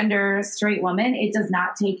cisgender straight woman, it does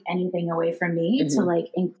not take anything away from me to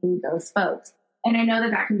include those folks. And I know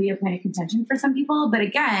that that can be a point of contention for some people. But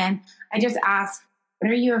again, I just ask, what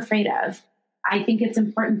are you afraid of? I think it's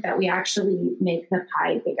important that we actually make the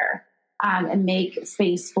pie bigger and make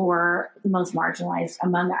space for the most marginalized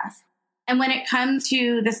among us. And when it comes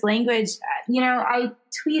to this language, I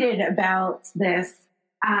tweeted about this,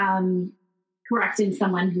 correcting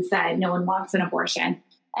someone who said no one wants an abortion.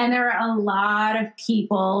 And there are a lot of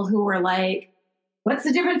people who were like, what's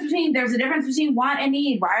the difference between, there's a difference between want and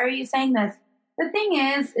need. Why are you saying this? The thing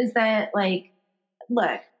is that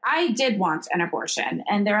look, I did want an abortion,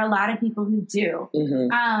 and there are a lot of people who do.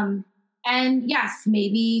 And yes,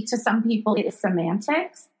 maybe to some people it's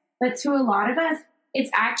semantics, but to a lot of us,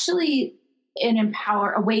 it's actually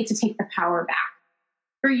a way to take the power back.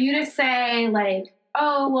 For you to say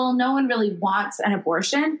oh, well, no one really wants an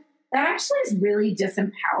abortion, that actually is really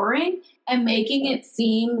disempowering and making it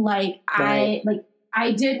seem like I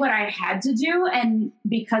did what I had to do, and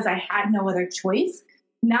because I had no other choice,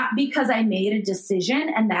 not because I made a decision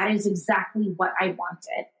and that is exactly what I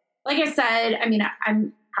wanted. Like I said,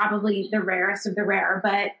 I'm probably the rarest of the rare,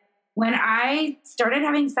 but when I started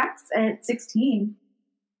having sex at 16,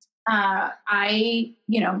 I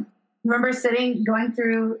remember going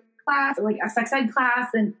through class, a sex ed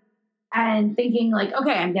class, and thinking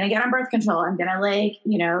okay, I'm going to get on birth control. I'm going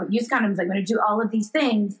to use condoms. I'm going to do all of these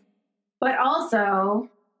things, but also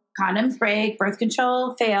condoms break, birth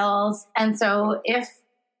control fails. And so if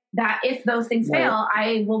those things fail,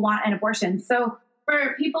 I will want an abortion. So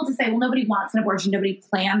for people to say, well, nobody wants an abortion, nobody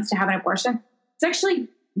plans to have an abortion, it's actually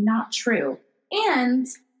not true. And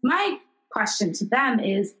my question to them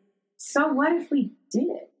is, so what if we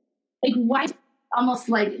did? Why almost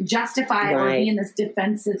justify or be in this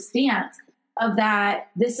defensive stance of that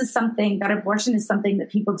abortion is something that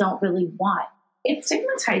people don't really want? It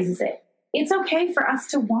stigmatizes it. It's okay for us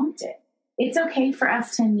to want it. It's okay for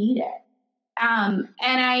us to need it. And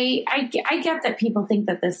I get that people think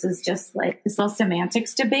that this is just this little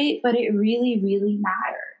semantics debate, but it really, really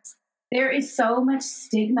matters. There is so much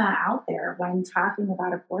stigma out there when talking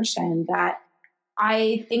about abortion that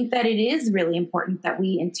I think that it is really important that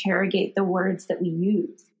we interrogate the words that we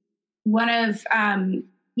use. One of,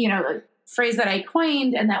 a phrase that I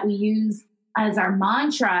coined and that we use as our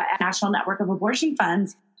mantra at National Network of Abortion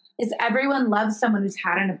Funds is everyone loves someone who's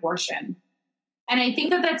had an abortion. And I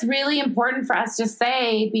think that that's really important for us to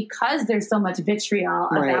say, because there's so much vitriol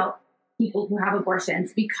about people who have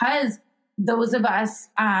abortions, because those of us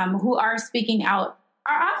who are speaking out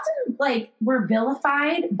are often like, we're being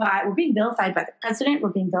vilified by the president. We're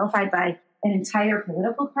being vilified by an entire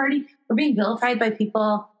political party. We're being vilified by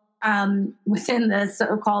people within the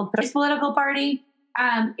so-called political party.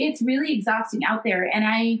 It's really exhausting out there. And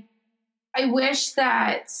I wish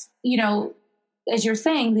that, as you're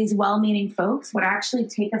saying, these well-meaning folks would actually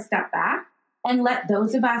take a step back and let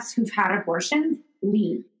those of us who've had abortions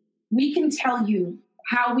lead. We can tell you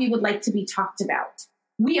how we would like to be talked about.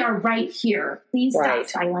 We are right here. Please stop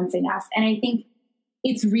silencing us. And I think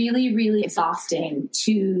it's really, really exhausting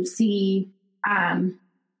to see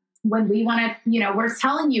when we want to, we're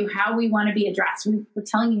telling you how we want to be addressed. We're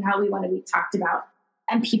telling you how we want to be talked about,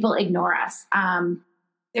 and people ignore us.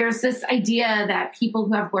 There's this idea that people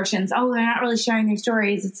who have abortions, they're not really sharing their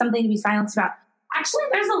stories. It's something to be silenced about. Actually,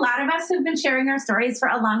 there's a lot of us who've been sharing our stories for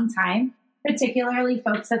a long time, particularly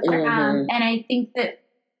folks that, and I think that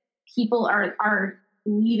people are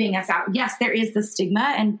leaving us out. Yes, there is the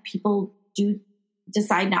stigma, and people do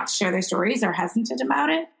decide not to share their stories or hesitant about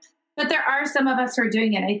it. But there are some of us who are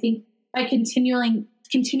doing it. I think by continuing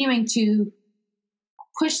to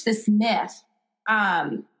push this myth,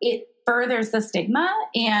 it furthers the stigma,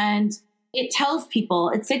 and it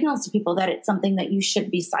signals to people that it's something that you should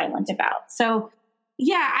be silent about. So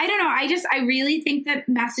yeah, I don't know. I really think that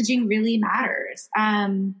messaging really matters.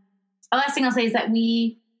 The last thing I'll say is that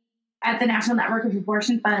we at the National Network of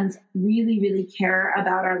Abortion Funds really, really care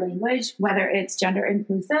about our language, whether it's gender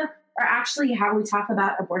inclusive or actually how we talk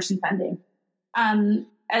about abortion funding.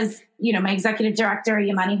 As my executive director,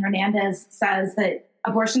 Yamani Hernandez, says that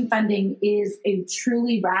abortion funding is a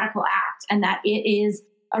truly radical act, and that it is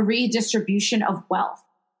a redistribution of wealth.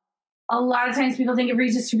 A lot of times people think of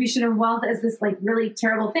redistribution of wealth as this like really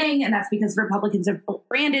terrible thing, and that's because Republicans have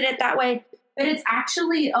branded it that way. But it's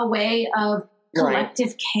actually a way of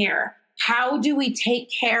collective care. How do we take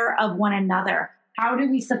care of one another? How do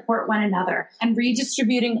we support one another? And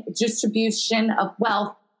distribution of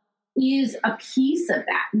wealth is a piece of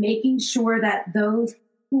that, making sure that those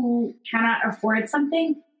who cannot afford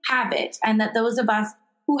something have it, and that those of us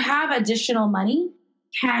who have additional money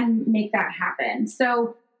can make that happen.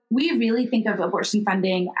 So we really think of abortion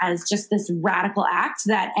funding as just this radical act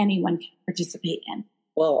that anyone can participate in.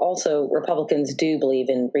 Well, also, Republicans do believe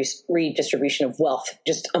in redistribution of wealth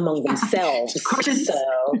just among themselves.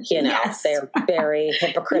 So, they're very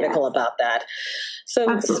hypocritical about that.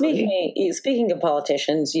 So speaking of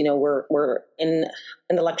politicians, we're in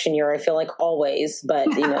an election year, I feel like always, but,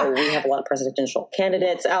 we have a lot of presidential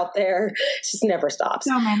candidates out there. It just never stops.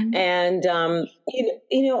 So many. And,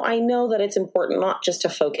 I know that it's important not just to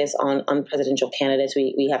focus on presidential candidates.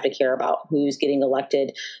 We have to care about who's getting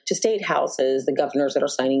elected to state houses, the governors that are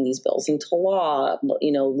signing these bills into law,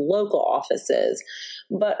 local offices.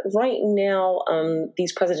 But right now,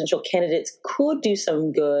 these presidential candidates could do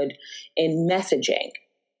some good in messaging.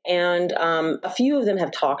 And a few of them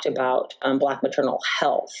have talked about Black maternal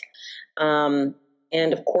health. And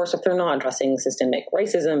of course, if they're not addressing systemic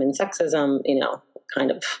racism and sexism,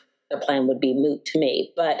 kind of their plan would be moot to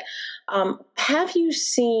me. But have you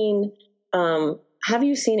seen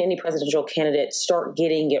any presidential candidates start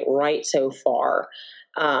getting it right so far?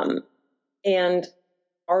 And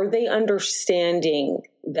are they understanding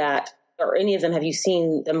that, or any of them, have you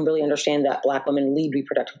seen them really understand that Black women lead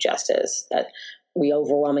reproductive justice, that we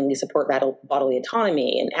overwhelmingly support bodily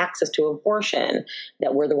autonomy and access to abortion,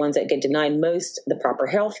 that we're the ones that get denied most the proper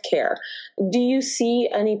health care? Do you see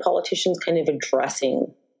any politicians kind of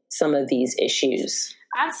addressing some of these issues?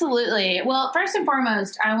 Absolutely. Well, first and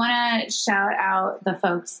foremost, I want to shout out the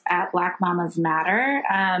folks at Black Mamas Matter.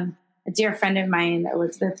 A dear friend of mine,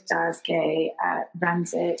 Elizabeth Dazgay,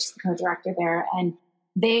 runs it. She's the co-director there. And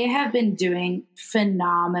they have been doing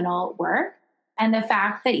phenomenal work. And the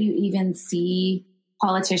fact that you even see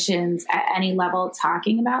politicians at any level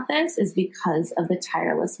talking about this is because of the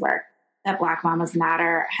tireless work that Black Mamas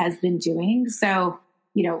Matter has been doing. So,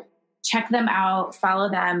 check them out, follow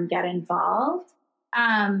them, get involved.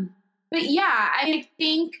 But yeah, I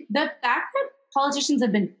think the fact that politicians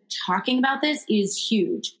have been talking about this is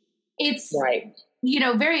huge. It's,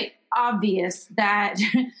 very obvious that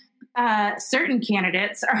certain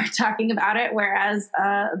candidates are talking about it, whereas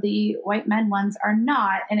the white men ones are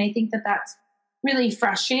not. And I think that that's really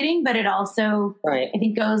frustrating, but it also, I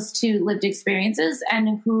think, goes to lived experiences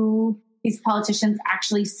and who these politicians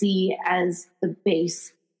actually see as the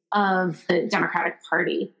base of the Democratic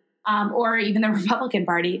Party, or even the Republican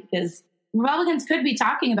Party, because Republicans could be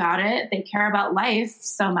talking about it. They care about life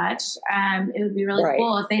so much. It would be really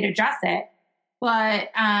cool if they'd address it. but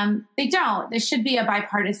they don't. This should be a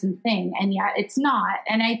bipartisan thing, and yet it's not.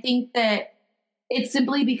 And I think that it's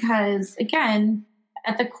simply because, again,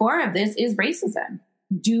 at the core of this is racism.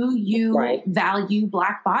 Do you value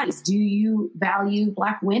Black bodies? Do you value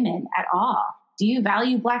Black women at all? Do you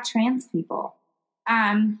value Black trans people?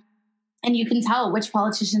 And you can tell which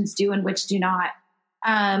politicians do and which do not.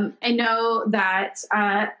 I know that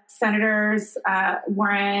Senators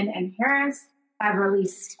Warren and Harris have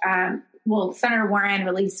released, Senator Warren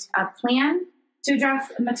released a plan to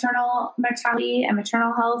address maternal mortality and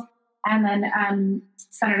maternal health. And then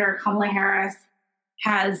Senator Kamala Harris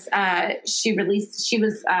has, she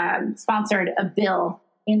sponsored a bill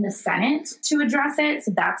in the Senate to address it.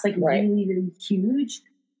 So that's like really, really huge.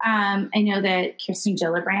 I know that Kirsten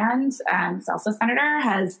Gillibrand, who's also a senator,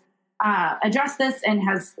 has addressed this and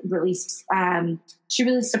has released, she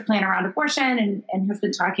released a plan around abortion and has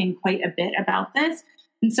been talking quite a bit about this.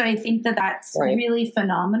 And so I think that that's really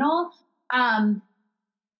phenomenal.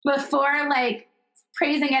 Before like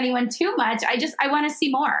praising anyone too much, I want to see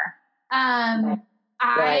more.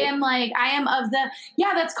 I am of the,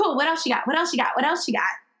 that's cool. What else you got? What else you got? What else you got?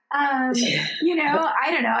 I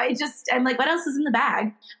don't know. I'm like, what else is in the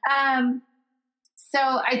bag? So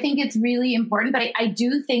I think it's really important, but I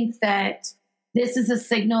do think that this is a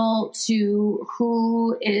signal to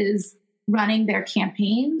who is running their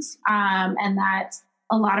campaigns, and that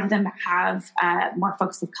a lot of them have more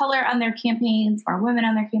folks of color on their campaigns, more women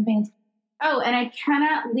on their campaigns. Oh, and I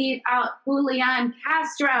cannot leave out Julian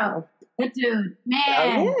Castro. That dude, man.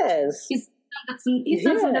 Oh, yes. He's done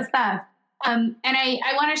some good stuff. And I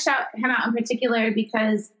want to shout him out in particular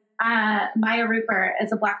because Maya Rupert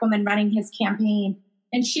is a Black woman running his campaign,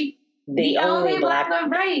 and she the only Black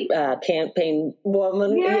woman, campaign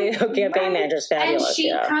woman, campaign manager is fabulous. And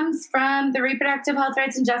she comes from the reproductive health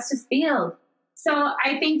rights and justice field. So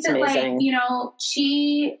I think that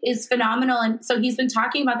she is phenomenal. And so he's been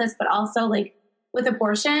talking about this, but also like with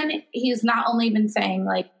abortion, he's not only been saying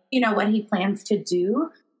what he plans to do,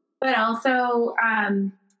 but also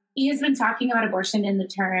he has been talking about abortion in the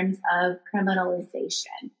terms of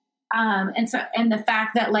criminalization. And the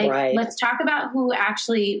fact that let's talk about who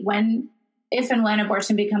actually, if and when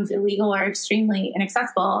abortion becomes illegal or extremely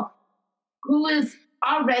inaccessible, who is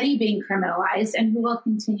already being criminalized and who will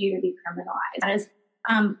continue to be criminalized as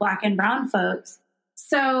Black and brown folks.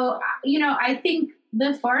 So, I think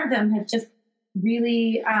the four of them have just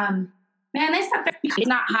really, this stuff did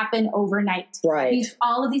not happen overnight. Right.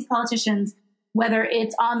 All of these politicians, whether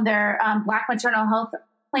it's on their Black maternal health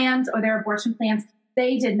plans or their abortion plans,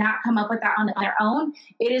 they did not come up with that on their own.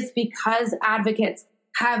 It is because advocates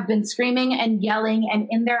have been screaming and yelling and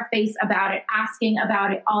in their face about it, asking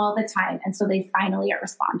about it all the time. And so they finally are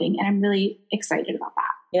responding. And I'm really excited about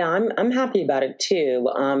that. Yeah, I'm happy about it too.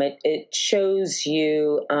 It shows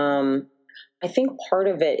you, I think part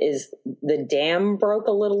of it is the dam broke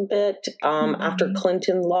a little bit after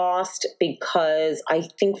Clinton lost, because I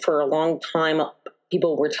think for a long time,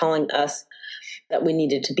 people were telling us that we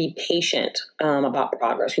needed to be patient about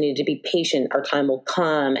progress. We needed to be patient. Our time will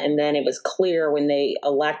come. And then it was clear when they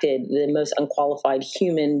elected the most unqualified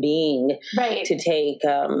human being to take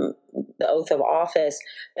the oath of office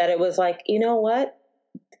that it was like, you know what?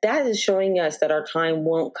 That is showing us that our time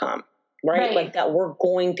won't come. Right? Like that we're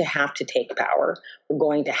going to have to take power. We're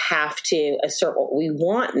going to have to assert what we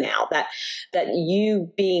want now. That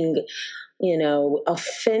you being,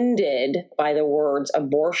 offended by the words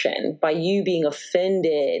abortion, by you being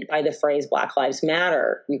offended by the phrase Black Lives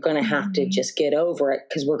Matter, you're going to have to just get over it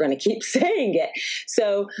because we're going to keep saying it.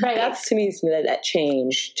 So that's to me that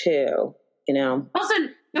change too, Also,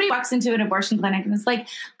 nobody walks into an abortion clinic and it's like,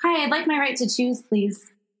 hi, I'd like my right to choose, please.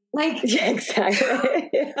 Exactly.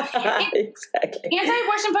 Exactly.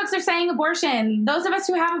 Anti-abortion folks are saying abortion. Those of us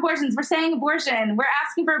who have abortions, we're saying abortion. We're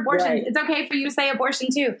asking for abortion. Right. It's okay for you to say abortion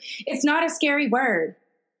too. It's not a scary word.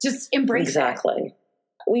 Just embrace it. Exactly.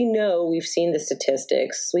 We know, we've seen the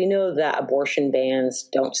statistics. We know that abortion bans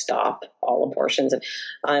don't stop all abortions.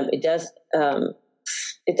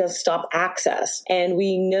 It does stop access. And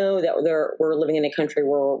we know that we're living in a country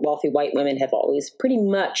where wealthy white women have always pretty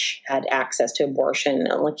much had access to abortion.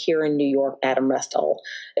 Like here in New York, Madam Restall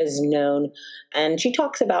is known. And she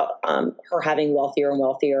talks about her having wealthier and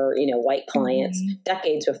wealthier, white clients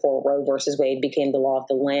decades before Roe versus Wade became the law of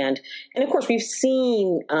the land. And of course, we've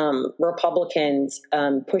seen Republicans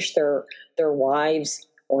push their wives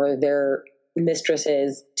or their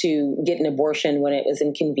mistresses to get an abortion when it was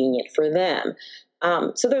inconvenient for them.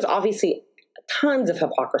 So there's obviously tons of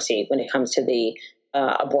hypocrisy when it comes to the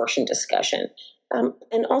abortion discussion.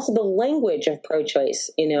 and also the language of pro-choice,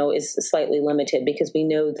 is slightly limited because we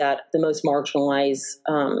know that the most marginalized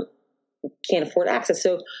can't afford access.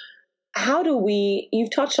 So how do we,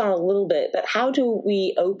 you've touched on a little bit, but how do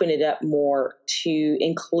we open it up more to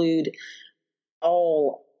include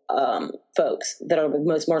all folks that are the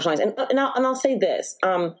most marginalized? And I'll say this,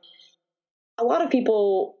 a lot of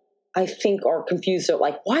people, I think, are confused. They're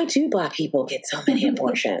like, why do Black people get so many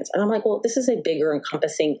abortions? And I'm like, well, this is a bigger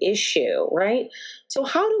encompassing issue, right? So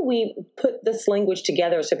how do we put this language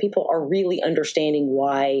together so people are really understanding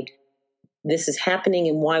why this is happening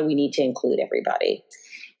and why we need to include everybody?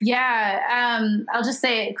 Yeah, I'll just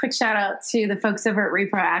say a quick shout out to the folks over at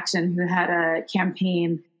Repro Action who had a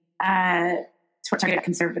campaign to target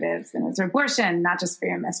conservatives, and it's abortion, not just for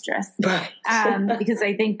your mistress. Right. Because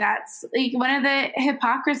I think that's like one of the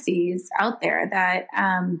hypocrisies out there that,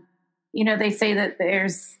 they say that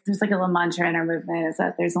there's like a little mantra in our movement is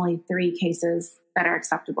that there's only 3 cases that are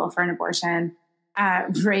acceptable for an abortion: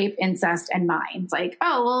 rape, incest, and mine. It's like,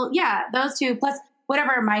 oh, well, yeah, those 2 plus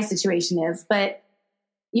whatever my situation is. But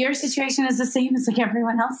your situation is the same as like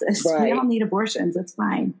everyone else's. Right. We all need abortions. It's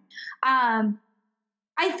fine. I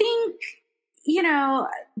think,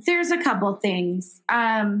 there's a couple things.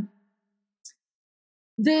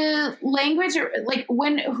 The language, like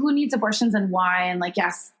who needs abortions and why, and like,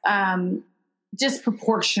 yes,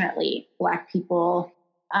 disproportionately Black people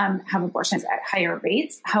have abortions at higher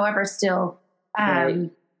rates. However, still, Right.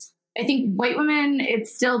 I think white women,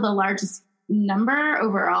 it's still the largest number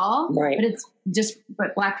overall, Right.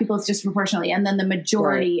 but Black people is disproportionately, and then the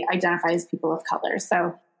majority identifies people of color.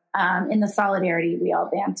 So in the solidarity, we all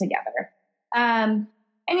band together. I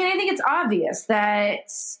think it's obvious that,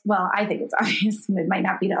 I think it's obvious, it might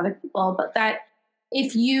not be to other people, but that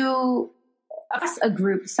if you oppress a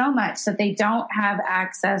group so much that they don't have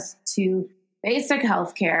access to basic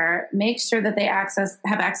health care, make sure that they have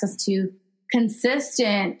access to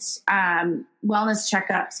consistent wellness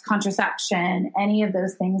checkups, contraception, any of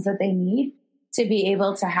those things that they need to be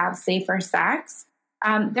able to have safer sex,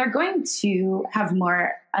 they're going to have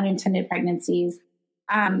more unintended pregnancies.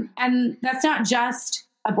 And that's not just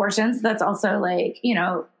abortions. That's also like,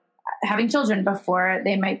 having children before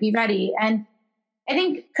they might be ready. And I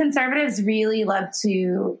think conservatives really love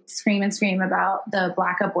to scream about the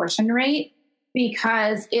Black abortion rate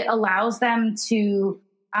because it allows them to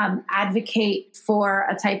advocate for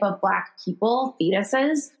a type of Black people,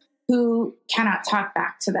 fetuses, who cannot talk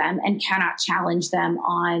back to them and cannot challenge them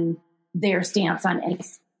on their stance on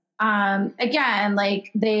anything. Again,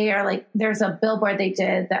 like they are like, there's a billboard they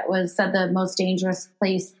did that said the most dangerous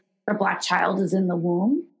place for a Black child is in the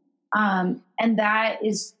womb. And that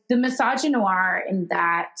is the misogynoir in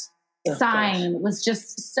that sign was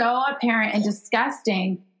just so apparent and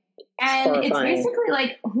disgusting. And it's basically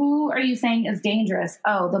like, who are you saying is dangerous?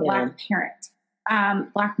 Oh, the Black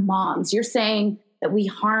parent, Black moms. You're saying that we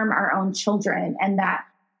harm our own children and that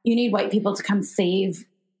you need white people to come save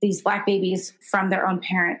these Black babies from their own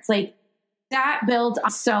parents. Like that builds on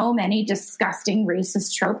so many disgusting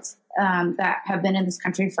racist tropes that have been in this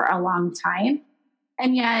country for a long time.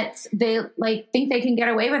 And yet they think they can get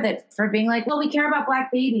away with it for being like, well, we care about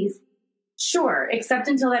Black babies. Sure, except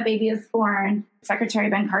until that baby is born. Secretary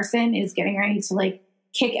Ben Carson is getting ready to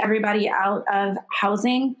kick everybody out of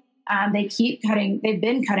housing. They've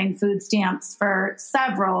been cutting food stamps for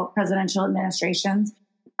several presidential administrations,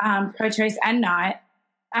 pro-choice and not.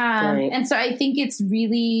 And so I think it's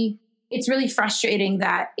really frustrating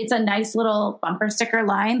that it's a nice little bumper sticker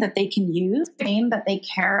line that they can use to claim that they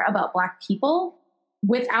care about Black people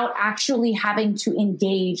without actually having to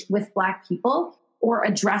engage with Black people or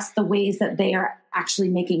address the ways that they are actually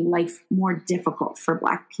making life more difficult for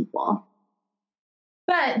Black people.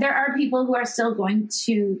 But there are people who are still going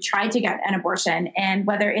to try to get an abortion, and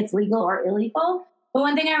whether it's legal or illegal. But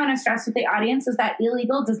one thing I want to stress with the audience is that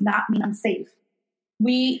illegal does not mean unsafe.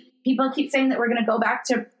 People keep saying that we're going to go back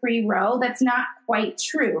to pre-Roe. That's not quite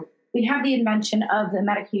true. We have the invention of the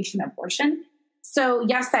medication abortion. So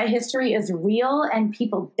yes, that history is real and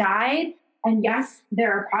people died. And yes,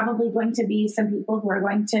 there are probably going to be some people who are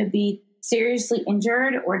going to be seriously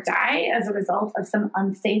injured or die as a result of some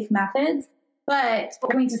unsafe methods. But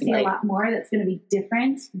we're going to see a lot more that's going to be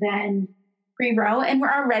different than pre-Roe. And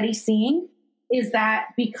we're already seeing is that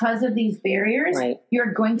because of these barriers,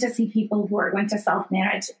 you're going to see people who are going to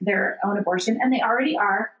self-manage their own abortion, and they already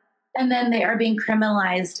are. And then they are being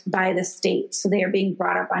criminalized by the state. So they are being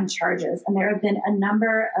brought up on charges. And there have been a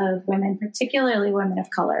number of women, particularly women of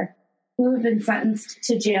color, who have been sentenced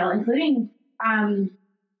to jail, including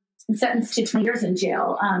sentenced to 20 years in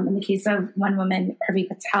jail. In the case of one woman, Harvey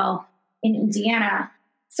Patel, in Indiana.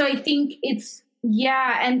 So I think it's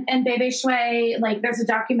Yeah, and Bebe Shui, like there's a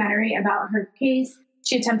documentary about her case.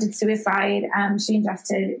 She attempted suicide. She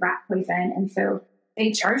ingested rat poison, and so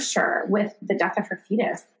they charged her with the death of her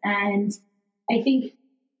fetus. And I think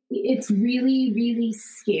it's really, really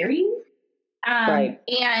scary. Right.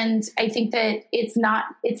 And I think that it's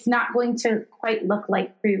not going to quite look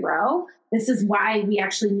like Free Row. This is why we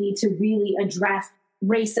actually need to really address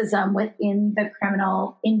racism within the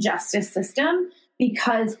criminal injustice system,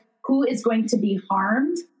 because who is going to be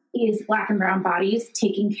harmed is Black and brown bodies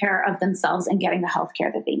taking care of themselves and getting the health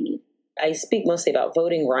care that they need. I speak mostly about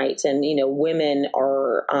voting rights, and, women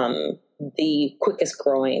are the quickest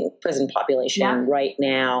growing prison population right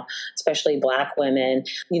now, especially Black women.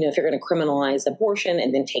 If you're going to criminalize abortion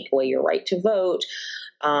and then take away your right to vote,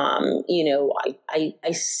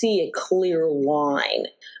 I see a clear line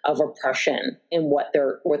of oppression in what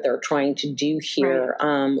they're trying to do here.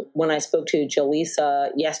 Right. When I spoke to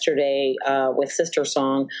Jaleesa yesterday with Sister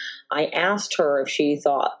Song, I asked her if she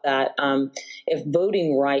thought that if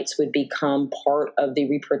voting rights would become part of the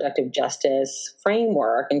reproductive justice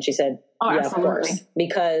framework, and she said, "Yeah, absolutely. Of course,"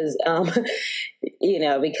 because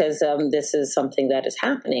this is something that is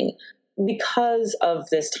happening. Because of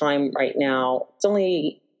this time right now, it's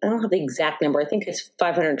only, I don't have the exact number. I think it's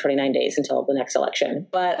 529 days until the next election,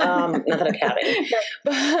 but not that I'm counting.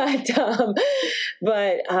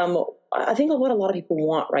 But I think what a lot of people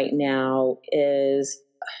want right now is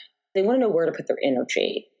they want to know where to put their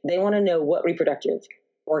energy. They want to know what reproductive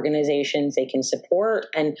organizations they can support.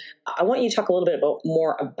 And I want you to talk a little bit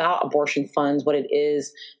more about abortion funds, what it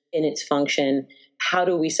is in its function. How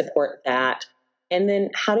do we support that? And then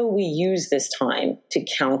how do we use this time to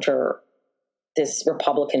counter this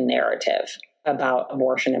Republican narrative about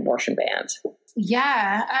abortion bans?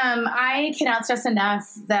 Yeah, I cannot stress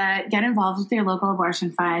enough that get involved with your local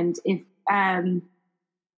abortion fund. If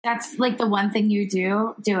that's like the one thing you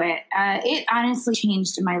do it. It honestly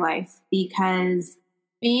changed my life, because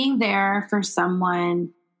being there for someone,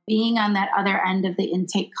 being on that other end of the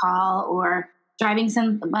intake call, or driving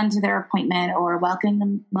someone to their appointment, or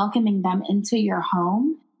welcoming them into your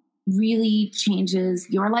home really changes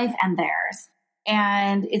your life and theirs.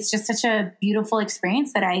 And it's just such a beautiful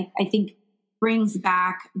experience that I think brings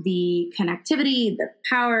back the connectivity, the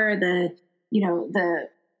power, the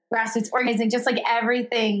grassroots organizing, just like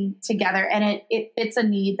everything together. And it fits a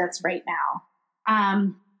need that's right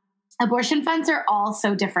now. Abortion funds are all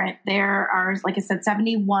so different. There are, like I said,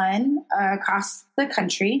 71 across the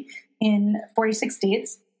country in 46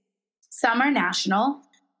 states. Some are national.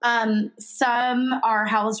 Some are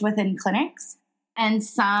housed within clinics, and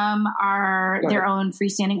some are their own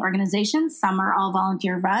freestanding organizations. Some are all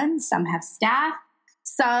volunteer run. Some have staff.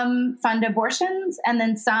 Some fund abortions, and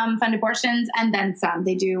then some fund abortions, and then some.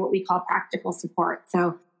 They do what we call practical support.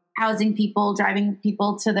 So housing people, driving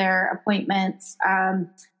people to their appointments,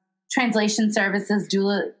 translation services,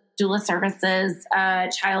 doula services,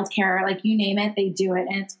 childcare, like you name it, they do it.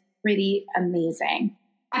 And it's pretty amazing.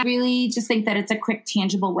 I really just think that it's a quick,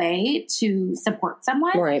 tangible way to support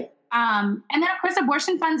someone. Right. And then of course,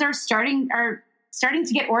 abortion funds are starting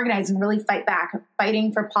to get organized and really fight back,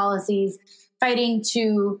 fighting for policies, fighting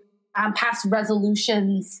to pass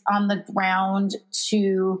resolutions on the ground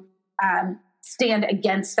to stand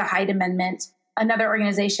against the Hyde Amendment. Another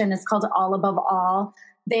organization is called All Above All.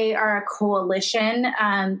 They are a coalition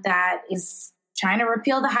that is trying to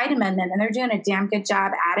repeal the Hyde Amendment, and they're doing a damn good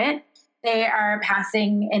job at it. They are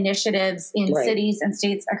passing initiatives in cities and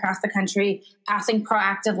states across the country, passing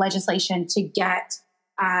proactive legislation to get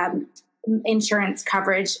insurance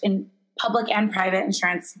coverage, in public and private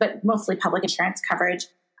insurance, but mostly public insurance coverage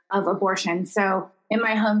of abortion. So in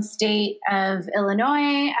my home state of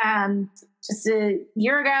Illinois, just a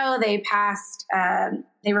year ago,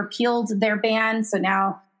 they repealed their ban. So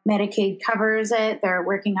now Medicaid covers it. They're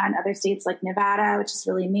working on other states like Nevada, which is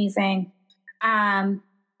really amazing.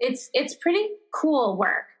 It's pretty cool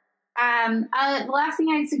work. The last thing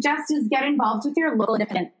I'd suggest is get involved with your local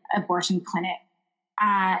independent abortion clinic.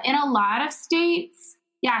 In a lot of states,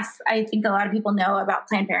 yes, I think a lot of people know about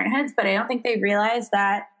Planned Parenthoods, but I don't think they realize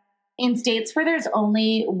that in states where there's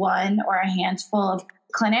only one or a handful of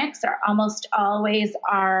clinics, there almost always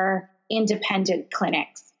are independent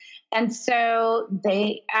clinics. And so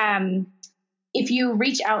they, if you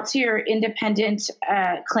reach out to your independent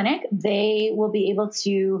clinic, they will be able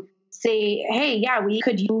to say, hey, yeah, we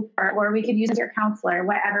could use, or we could use your counselor,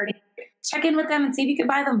 whatever. Check in with them and see if you could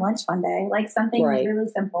buy them lunch one day, like something really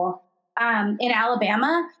simple. In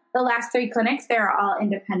Alabama, the last 3 clinics, they're all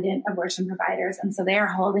independent abortion providers. And so they are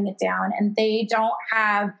holding it down, and they don't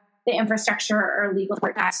have the infrastructure or legal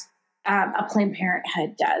support that a Planned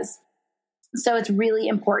Parenthood does. So it's really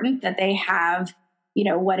important that they have,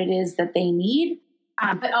 what it is that they need.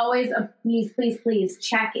 But always, please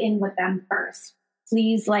check in with them first.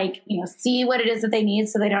 Please, see what it is that they need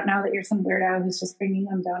so they don't know that you're some weirdo who's just bringing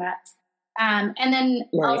them donuts. And then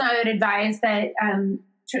also I would advise that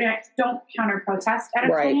don't counter protest at a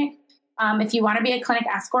clinic. If you want to be a clinic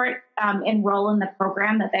escort, enroll in the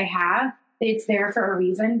program that they have. It's there for a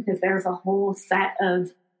reason because there's a whole set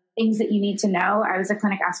of things that you need to know. I was a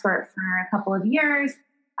clinic escort for a couple of years,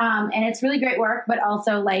 and it's really great work, but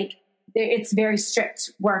also it's very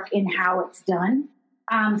strict work in how it's done.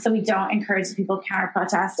 So we don't encourage people counter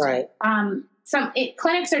protest. Right.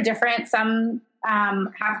 Clinics are different. Some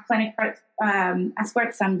have clinic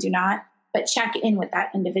escorts, some do not. But check in with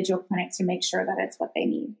that individual clinic to make sure that it's what they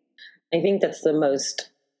need. I think that's the most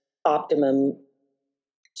optimum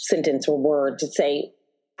sentence or word to say.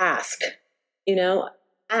 Ask.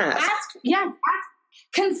 Ask. Yeah. Ask.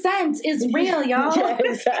 Consent is real, y'all. Yeah,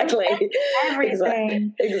 exactly.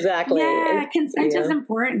 Everything. Exactly. Yeah, consent is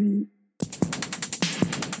important.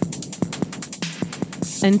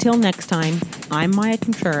 Until next time, I'm Maya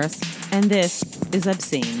Contreras, and this is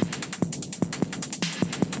Obscene.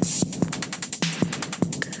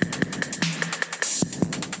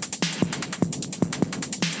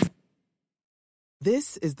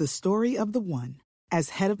 This is the story of the one.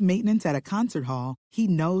 As head of maintenance at a concert hall, he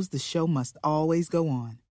knows the show must always go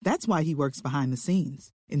on. That's why he works behind the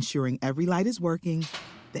scenes, ensuring every light is working,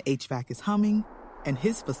 the HVAC is humming, and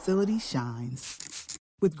his facility shines.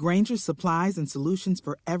 With Grainger's supplies and solutions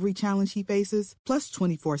for every challenge he faces, plus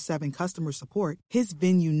 24/7 customer support, his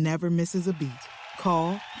venue never misses a beat.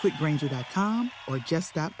 Call quickgrainger.com or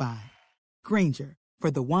just stop by. Grainger,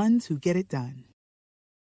 for the ones who get it done.